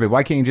 Comorbid.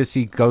 Why can't you just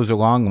see goes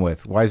along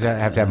with? Why does that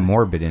have to have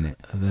morbid in it?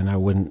 Then I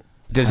wouldn't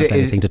Does have it-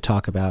 anything to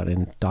talk about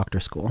in doctor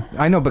school.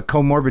 I know, but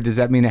comorbid, does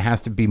that mean it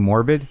has to be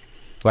morbid?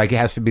 Like it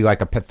has to be like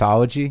a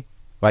pathology?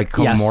 Like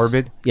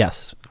comorbid?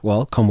 Yes.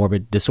 Well,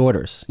 comorbid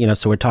disorders.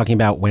 So we're talking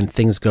about when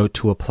things go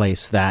to a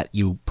place that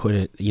you put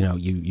it,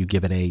 you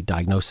give it a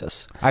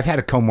diagnosis. I've had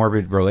a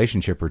comorbid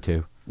relationship or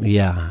two.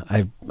 Yeah,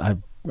 I've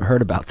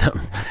heard about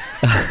them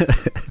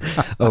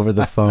over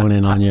the phone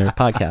and on your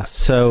podcast.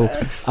 So,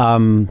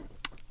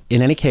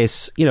 in any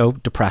case,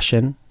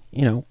 depression,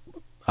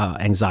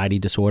 anxiety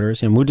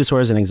disorders, mood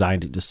disorders and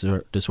anxiety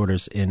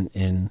disorders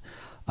in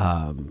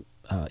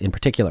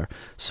particular.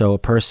 So a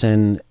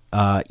person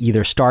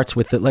either starts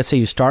with let's say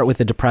you start with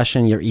the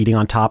depression, you're eating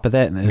on top of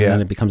it, and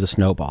then it becomes a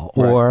snowball,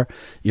 right. Or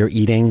you're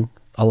eating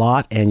a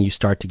lot and you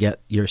start to get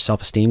your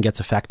self-esteem gets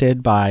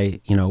affected by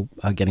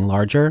getting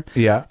larger,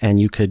 and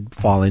you could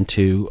fall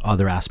into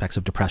other aspects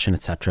of depression,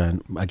 etc.,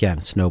 and again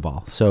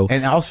snowball. So,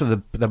 and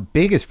also the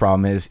biggest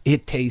problem is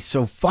it tastes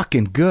so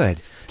fucking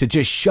good to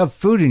just shove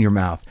food in your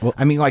mouth. Well,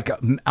 I mean, like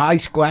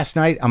last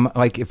night, I'm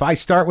like, if I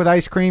start with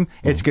ice cream,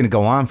 it's going to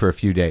go on for a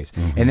few days,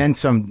 and then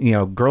some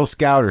Girl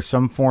Scout or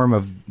some form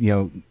of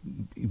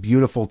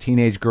beautiful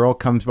teenage girl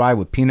comes by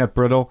with peanut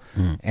brittle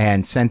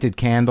and scented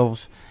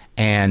candles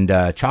and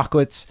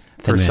chocolates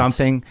for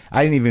something.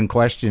 I didn't even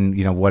question,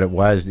 what it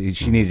was.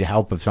 She needed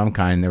help of some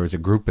kind. There was a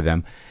group of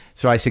them.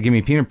 So I said, give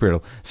me peanut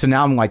brittle. So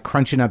now I'm like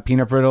crunching up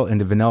peanut brittle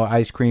into vanilla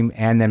ice cream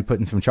and then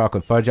putting some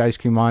chocolate fudge ice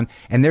cream on.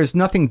 And there's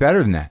nothing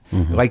better than that.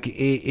 Like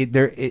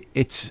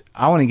it's,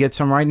 I want to get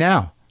some right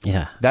now.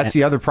 Yeah. That's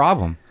the other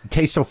problem. It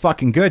tastes so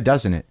fucking good,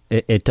 doesn't it?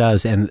 It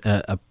does. And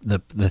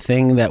the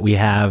thing that we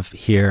have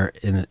here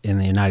in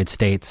the United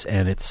States,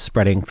 and it's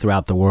spreading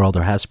throughout the world,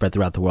 or has spread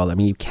throughout the world. I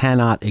mean, you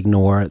cannot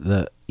ignore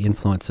the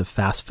influence of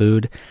fast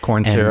food.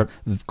 Corn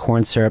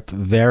syrup,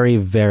 very,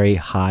 very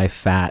high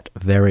fat,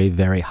 very,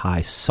 very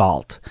high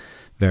salt,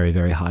 very,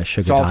 very high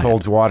sugar Salt diet.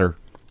 holds water.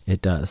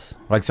 It does.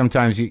 Like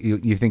sometimes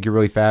you think you're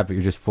really fat, but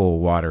you're just full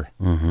of water.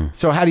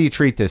 So how do you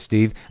treat this,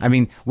 Steve? I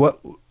mean, what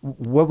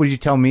would you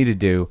tell me to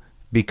do?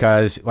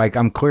 Because like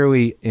I'm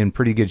clearly in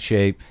pretty good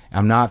shape.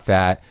 I'm not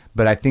fat,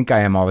 but I think I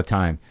am all the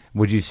time.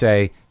 Would you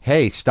say,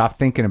 hey, stop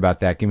thinking about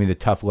that. Give me the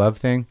tough love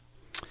thing?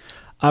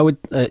 I would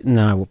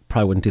no, I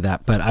probably wouldn't do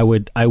that, but I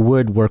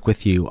would work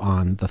with you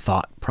on the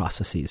thought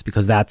processes,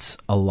 because that's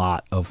a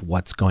lot of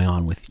what's going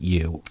on with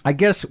you. I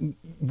guess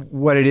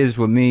what it is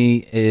with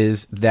me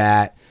is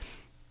that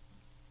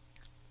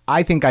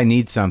I think I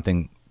need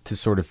something to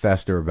sort of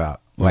fester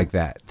about like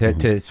that,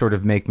 to sort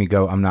of make me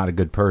go, I'm not a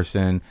good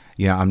person.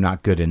 I'm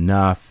not good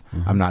enough.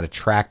 I'm not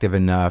attractive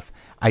enough.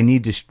 I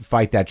need to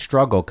fight that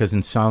struggle, because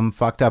in some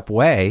fucked up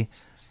way,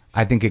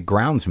 I think it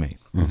grounds me.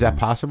 Is that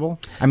possible?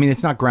 I mean,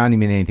 it's not grounding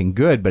me in anything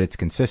good, but it's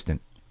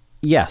consistent.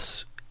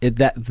 Yes.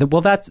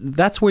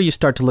 That's where you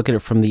start to look at it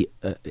from the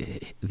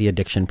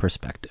addiction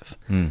perspective,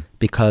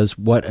 because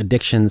what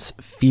addictions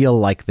feel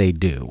like they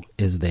do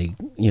is they,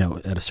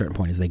 at a certain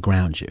point, is they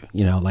ground you.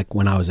 Like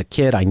when I was a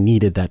kid, I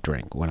needed that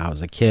drink. When I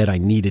was a kid, I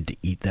needed to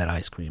eat that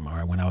ice cream,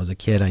 or when I was a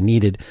kid, I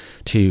needed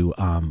to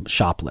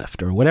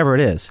shoplift, or whatever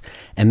it is.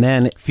 And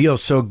then it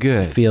feels so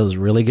good. It feels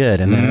really good,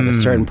 and then at a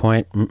certain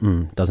point,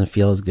 doesn't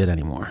feel as good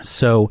anymore.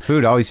 So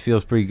food always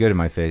feels pretty good in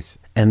my face.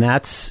 And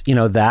that's,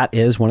 that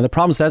is one of the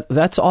problems.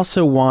 That's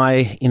also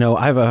why,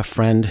 I have a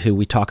friend who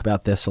we talk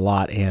about this a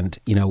lot. And,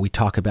 we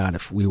talk about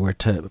if we were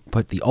to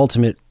put the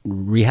ultimate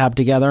rehab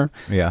together,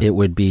 it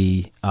would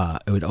be,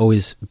 it would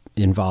always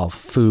involve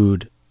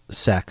food,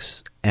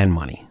 sex, and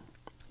money.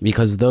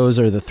 Because those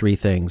are the three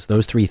things.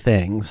 Those three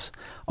things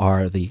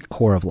are the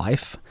core of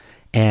life.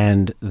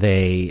 And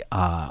they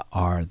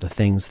are the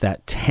things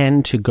that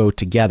tend to go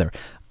together.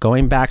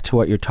 Going back to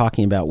what you're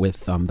talking about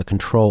with the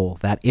control,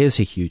 that is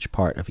a huge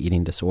part of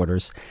eating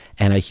disorders.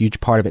 And a huge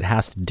part of it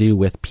has to do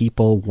with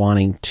people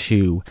wanting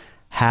to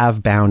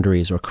have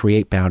boundaries or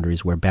create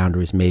boundaries where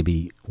boundaries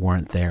maybe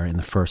weren't there in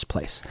the first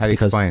place. How do you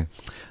explain?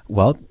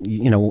 Well,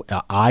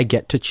 I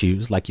get to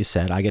choose, like you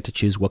said, I get to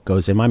choose what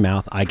goes in my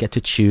mouth. I get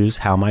to choose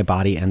how my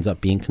body ends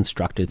up being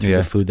constructed through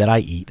the food that I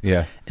eat.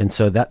 Yeah. And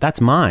so that's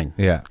mine.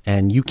 Yeah.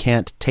 And you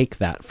can't take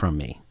that from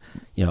me.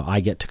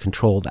 I get to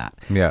control that.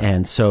 Yeah.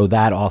 And so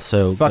that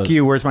also... Fuck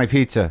you, where's my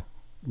pizza?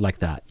 Like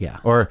that, yeah.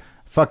 Or,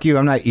 fuck you,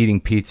 I'm not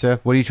eating pizza.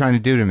 What are you trying to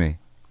do to me?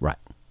 Right.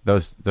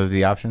 Those are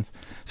the options.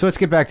 So let's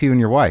get back to you and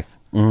your wife.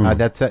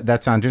 That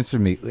sounds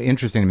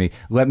interesting to me.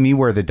 Let me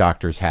wear the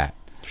doctor's hat.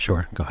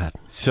 Sure, go ahead.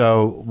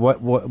 So what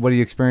are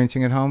you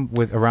experiencing at home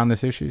around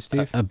this issue,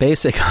 Steve?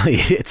 Basically,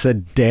 it's a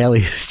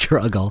daily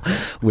struggle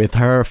with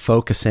her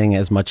focusing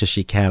as much as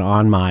she can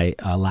on my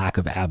lack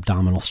of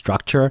abdominal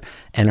structure,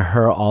 and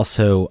her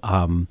also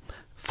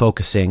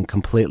focusing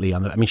completely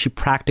on she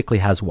practically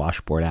has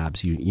washboard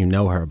abs. You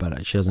know her,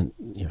 but she doesn't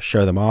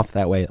show them off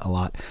that way a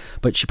lot.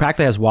 But she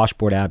practically has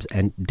washboard abs,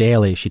 and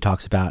daily she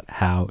talks about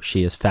how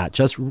she is fat.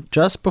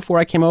 Just before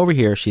I came over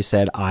here, she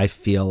said, I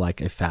feel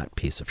like a fat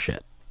piece of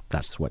shit.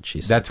 That's what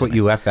she said. That's to what me.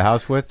 you left the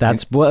house with?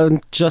 That's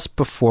just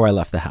before I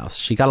left the house.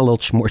 She got a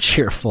little more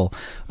cheerful.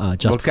 We'll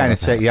kind of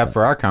set you up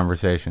for our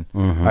conversation.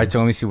 All right, so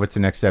let me see what's the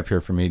next step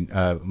here for me.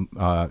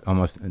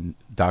 Almost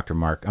Dr.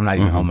 Marc. I'm not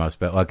even almost,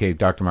 but okay,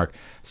 Dr. Marc.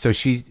 So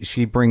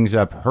she brings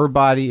up her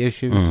body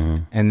issues,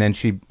 and then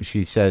she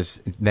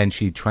says, then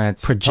she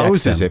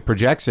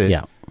projects it.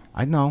 Yeah.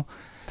 I know.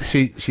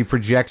 She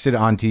projects it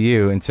onto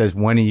you and says,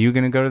 when are you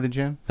going to go to the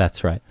gym?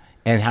 That's right.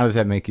 And how does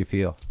that make you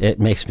feel? It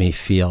makes me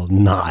feel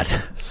not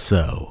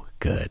so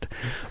good.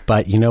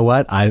 But you know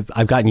what?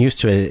 I've gotten used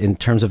to it in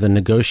terms of the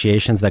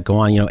negotiations that go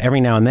on. You know, every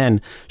now and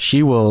then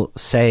she will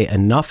say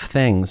enough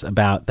things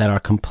about that are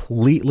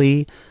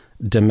completely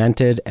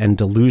demented and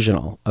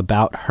delusional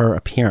about her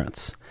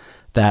appearance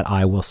that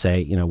I will say,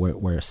 you know,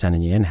 we're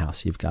sending you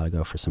in-house. You've got to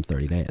go for some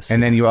 30 days.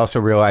 And then you also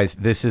realize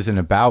this isn't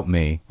about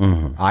me.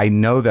 I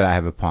know that I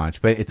have a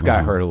paunch, but it's got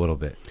to hurt a little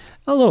bit.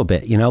 A little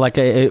bit, you know, like,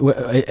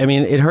 I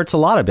mean, it hurts a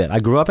lot of it. I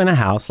grew up in a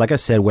house, like I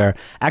said, where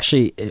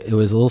actually it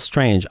was a little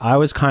strange.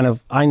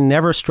 I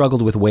never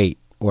struggled with weight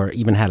or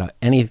even had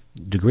any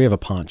degree of a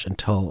paunch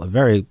until a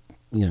very,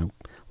 you know,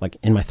 like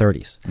in my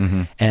 30s.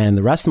 And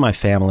the rest of my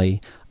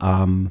family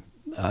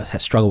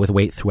has struggled with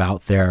weight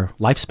throughout their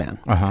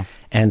lifespan.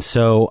 And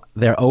so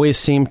there always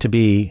seemed to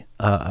be,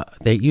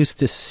 they used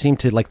to seem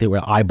to like they were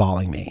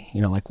eyeballing me,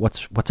 you know, like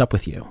what's up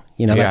with you?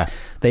 You know, Yeah.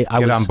 I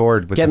Get was on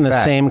board with getting the the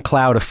fat. same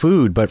cloud of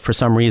food, but for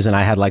some reason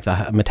I had like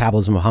the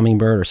metabolism of a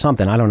hummingbird or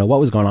something. I don't know what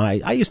was going on.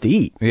 I used to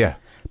eat. Yeah.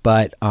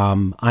 But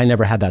I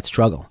never had that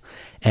struggle.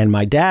 And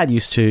my dad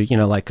used to, you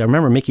know, like I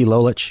remember Mickey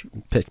Lolich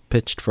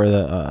pitched for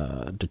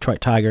the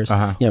Detroit Tigers,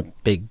 you know,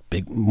 big,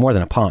 more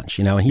than a paunch,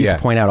 you know, and he used to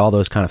point out all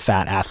those kind of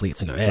fat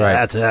athletes and go, hey, Right.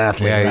 that's an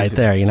athlete Yeah, right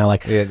there, you know,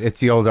 like. It's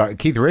the old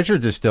Keith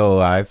Richards is still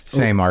alive.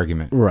 Same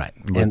argument. Right.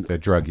 With And the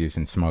drug use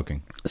and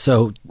smoking.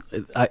 so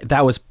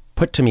that was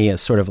put to me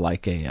as sort of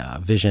like a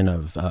vision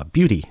of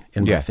beauty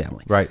in my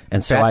family. Right.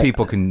 And so fat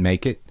people can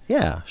make it.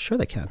 Yeah, sure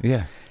they can.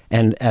 Yeah.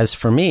 And as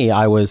for me,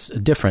 I was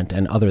different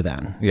and other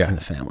than in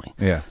the family.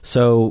 Yeah.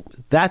 So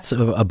that's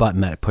a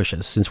button that it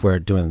pushes. Since we're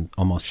doing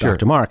almost Sure.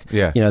 Dr. Marc,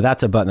 Yeah. you know,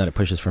 that's a button that it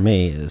pushes for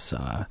me. Is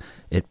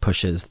it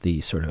pushes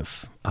the sort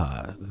of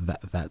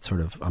that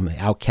sort of I'm the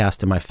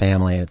outcast in my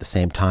family, and at the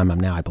same time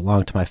I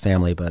belong to my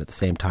family, but at the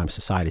same time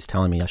society's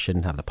telling me I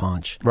shouldn't have the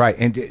paunch. Right.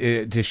 And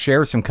to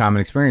share some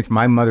common experience,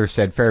 my mother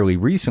said fairly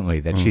recently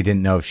that she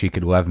didn't know if she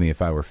could love me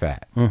if I were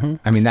fat.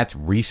 I mean, that's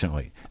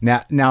recently.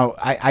 Now,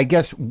 I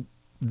guess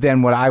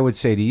then what I would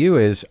say to you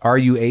is, are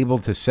you able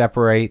to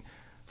separate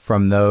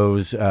from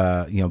those,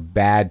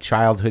 bad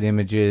childhood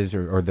images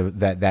or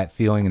that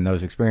feeling and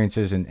those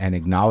experiences and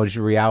acknowledge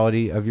the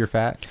reality of your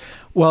fat?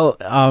 Well,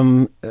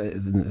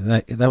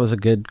 that was a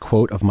good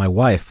quote of my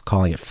wife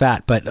calling it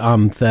fat, but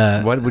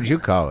What would you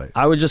call it?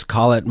 I would just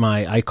call it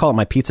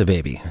my pizza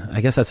baby.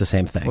 I guess that's the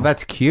same thing. Well,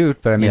 that's cute,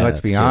 but I mean, Yeah, let's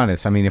that's be cute.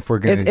 honest. I mean, if we're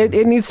going to...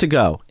 It needs to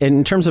go.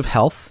 In terms of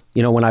health,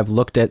 you know, when I've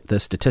looked at the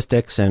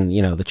statistics and,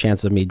 you know, the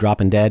chances of me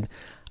dropping dead,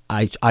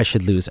 I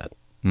should lose it.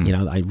 You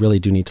know, I really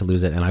do need to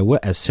lose it. And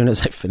as soon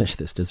as I finish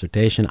this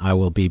dissertation, I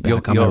will be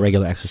back on my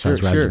regular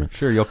exercise regimen.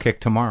 Sure, you'll kick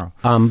tomorrow.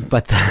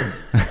 But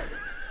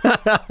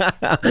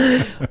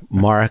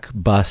Marc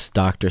busts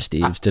Dr.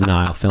 Steve's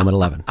denial, film at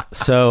 11.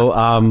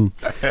 So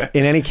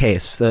in any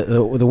case,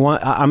 the one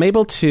I'm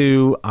able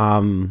to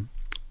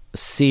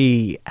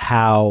see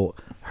how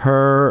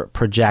her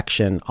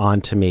projection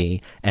onto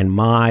me and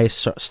my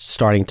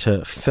starting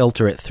to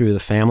filter it through the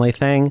family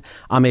thing,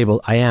 I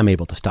am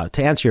able to stop.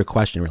 To answer your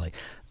question, really,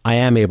 I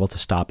am able to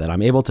stop that.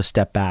 I'm able to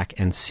step back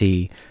and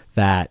see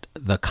that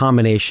the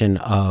combination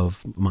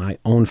of my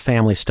own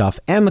family stuff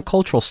and the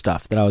cultural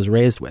stuff that I was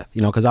raised with,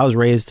 you know, because I was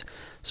raised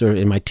sort of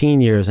in my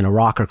teen years in a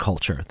rocker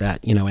culture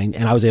that, you know, and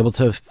I was able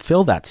to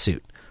fill that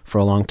suit for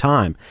a long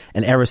time.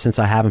 And ever since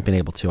I haven't been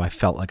able to, I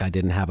felt like I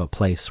didn't have a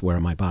place where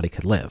my body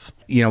could live.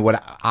 You know,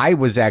 what I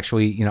was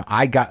actually, you know,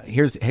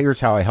 here's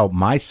how I helped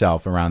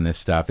myself around this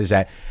stuff is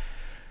that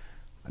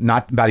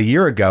not about a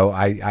year ago,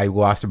 I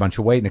lost a bunch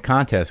of weight in a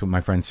contest with my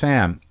friend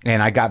Sam,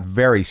 and I got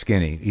very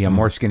skinny, you know,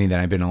 more skinny than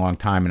I've been in a long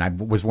time. And I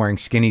was wearing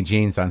skinny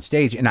jeans on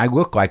stage, and I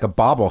looked like a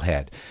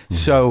bobblehead.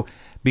 So,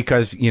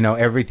 because, you know,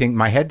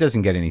 my head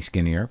doesn't get any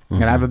skinnier,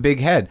 and I have a big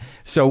head.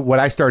 So what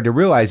I started to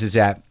realize is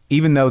that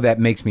even though that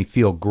makes me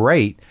feel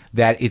great,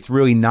 that it's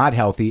really not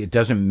healthy, it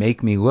doesn't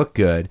make me look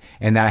good,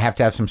 and that I have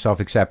to have some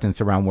self-acceptance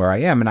around where I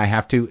am, and I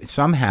have to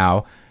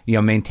somehow, you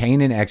know,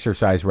 maintain an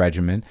exercise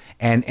regimen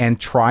and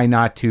try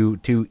not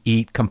to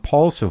eat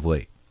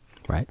compulsively.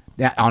 Right.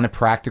 On a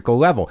practical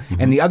level.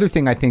 And the other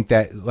thing I think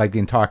that, like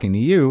in talking to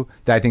you,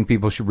 that I think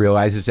people should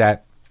realize is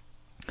that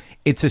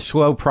it's a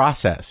slow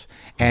process,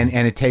 and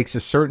it takes a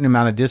certain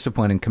amount of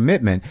discipline and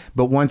commitment.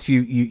 But once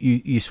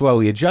you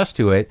slowly adjust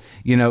to it,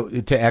 you know,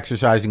 to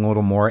exercising a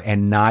little more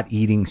and not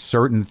eating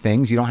certain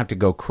things, you don't have to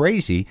go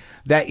crazy,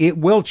 that it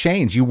will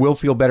change. You will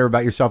feel better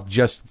about yourself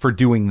just for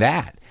doing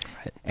that.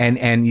 Right.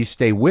 And you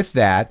stay with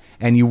that,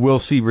 and you will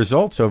see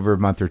results over a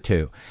month or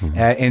two.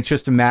 And it's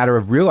just a matter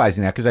of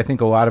realizing that, because I think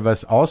a lot of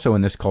us also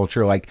in this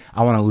culture, like,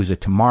 I want to lose it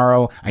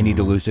tomorrow. I need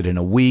to lose it in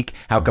a week.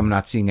 How come I'm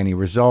not seeing any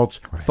results?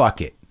 Right.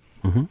 Fuck it.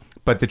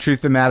 But the truth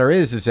of the matter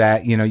is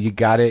that, you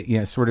got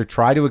to, sort of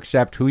try to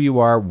accept who you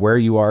are, where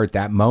you are at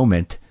that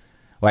moment.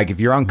 Like if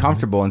you're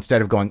uncomfortable,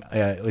 instead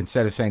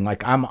of saying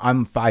like,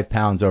 I'm 5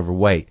 pounds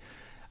overweight.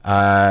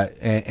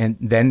 And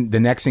then the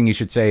next thing you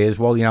should say is,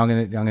 well,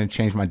 I'm going to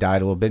change my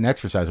diet a little bit and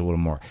exercise a little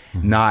more.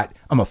 Not,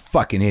 I'm a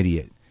fucking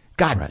idiot.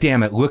 God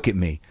damn it, look at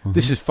me.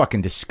 This is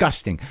fucking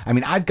disgusting. I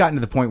mean, I've gotten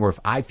to the point where if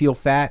I feel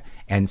fat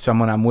and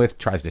someone I'm with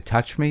tries to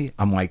touch me,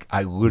 I'm like,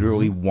 I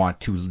literally want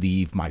to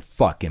leave my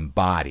fucking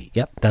body.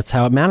 Yep, that's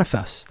how it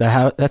manifests.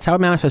 That's how it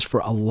manifests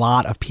for a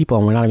lot of people,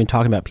 and we're not even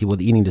talking about people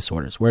with eating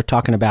disorders. We're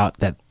talking about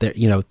that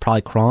they're,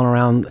 probably crawling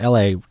around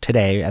LA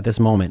today at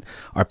this moment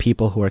are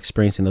people who are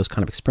experiencing those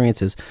kind of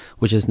experiences,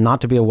 which is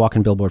not to be a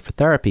walking billboard for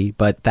therapy,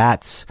 but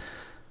that's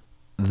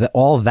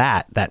all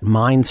that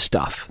mind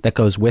stuff that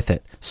goes with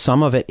it.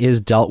 Some of it is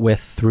dealt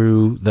with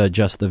through the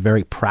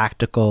very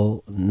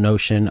practical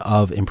notion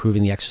of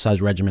improving the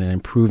exercise regimen and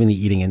improving the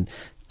eating and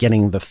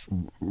getting the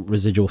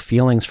residual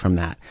feelings from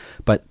that.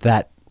 But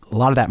a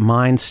lot of that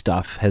mind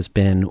stuff has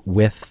been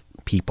with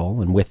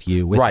people and with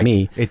you, with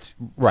me, it's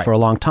for a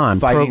long time,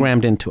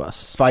 programmed into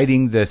us.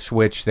 Fighting the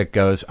switch that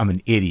goes, I'm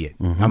an idiot.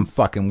 I'm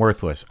fucking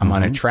worthless. I'm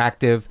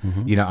unattractive.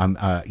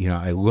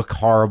 I look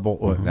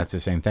horrible. That's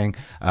the same thing.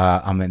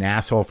 I'm an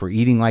asshole for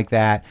eating like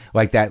that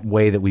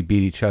way that we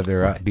beat each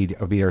other up, beat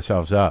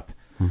ourselves up.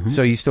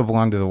 So you still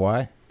belong to the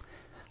Y?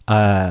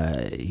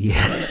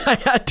 Yeah, I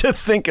had to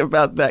think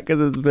about that because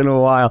it's been a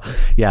while.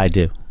 Yeah, I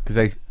do. Because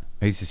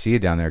I used to see you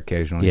down there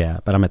occasionally. Yeah,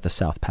 but I'm at the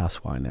South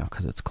Pass Y now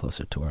because it's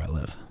closer to where I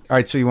live. All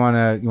right, so you want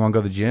to go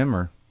to the gym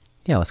or?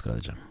 Yeah, let's go to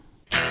the gym.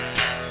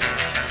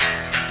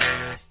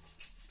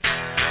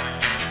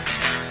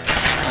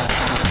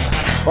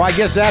 Well, I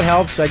guess that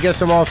helps. I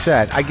guess I'm all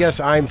set. I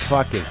guess I'm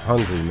fucking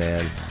hungry,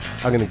 man.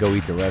 I'm gonna go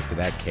eat the rest of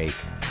that cake.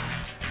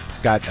 It's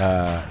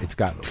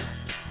got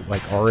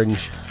like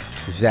orange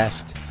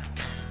zest,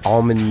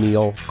 almond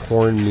meal,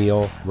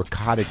 cornmeal,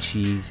 ricotta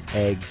cheese,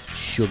 eggs,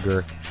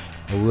 sugar,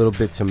 a little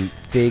bit some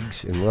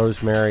figs and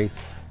rosemary.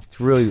 It's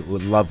really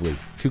lovely.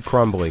 Too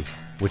crumbly,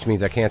 which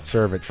means I can't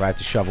serve it, so I have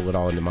to shovel it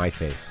all into my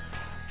face.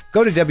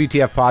 Go to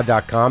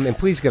WTFpod.com and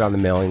please get on the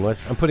mailing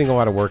list. I'm putting a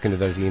lot of work into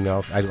those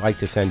emails. I'd like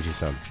to send you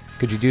some.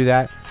 Could you do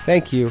that?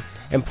 Thank you.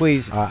 And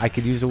please, I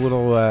could use a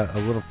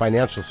little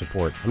financial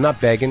support. I'm not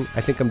begging.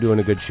 I think I'm doing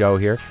a good show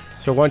here.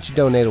 So why don't you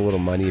donate a little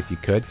money if you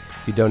could?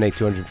 If you donate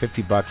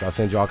 $250, I'll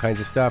send you all kinds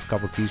of stuff, a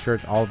couple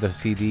t-shirts, all the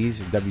CDs,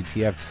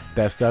 WTF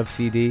Best Of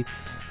CD.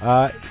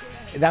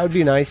 That would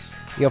be nice.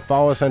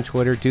 Follow us on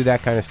Twitter, do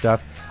that kind of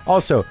stuff.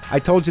 Also, I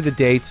told you the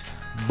dates.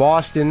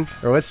 Boston,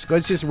 or let's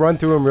just run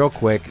through them real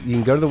quick. You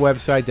can go to the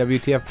website,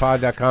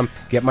 WTFpod.com,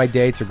 get my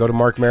dates, or go to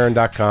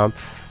markmaron.com.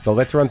 But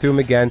let's run through them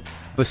again.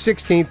 The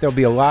 16th, there'll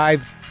be a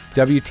live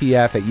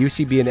WTF at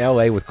UCB in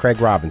LA with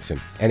Craig Robinson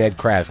and Ed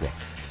Krasnick.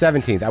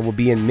 17th, I will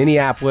be in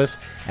Minneapolis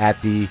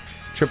at the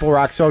Triple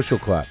Rock Social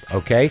Club,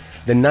 okay?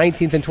 The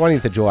 19th and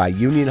 20th of July,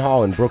 Union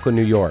Hall in Brooklyn,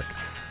 New York.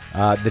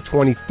 The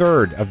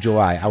 23rd of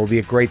July, I will be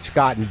at Great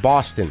Scott in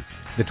Boston.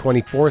 The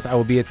 24th, I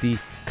will be at the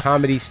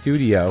Comedy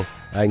Studio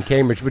in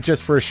Cambridge, but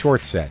just for a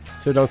short set.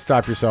 So don't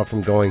stop yourself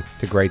from going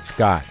to Great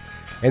Scott.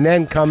 And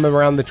then come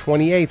around the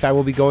 28th, I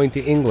will be going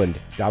to England.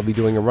 I'll be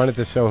doing a run at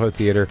the Soho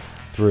Theater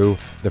through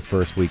the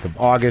first week of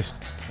August.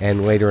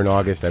 And later in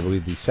August, I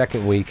believe the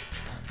second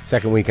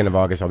weekend of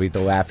August, I'll be at the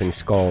Laughing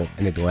Skull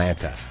in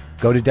Atlanta.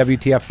 Go to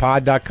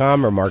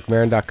WTFpod.com or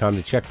markmaron.com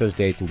to check those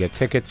dates and get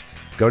tickets.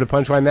 Go to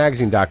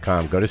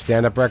punchlinemagazine.com. Go to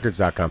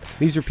standuprecords.com.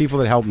 These are people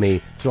that help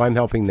me, so I'm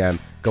helping them.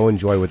 Go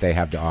enjoy what they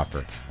have to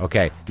offer.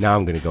 Okay, now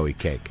I'm going to go eat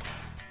cake.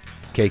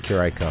 Cake,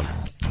 here I come.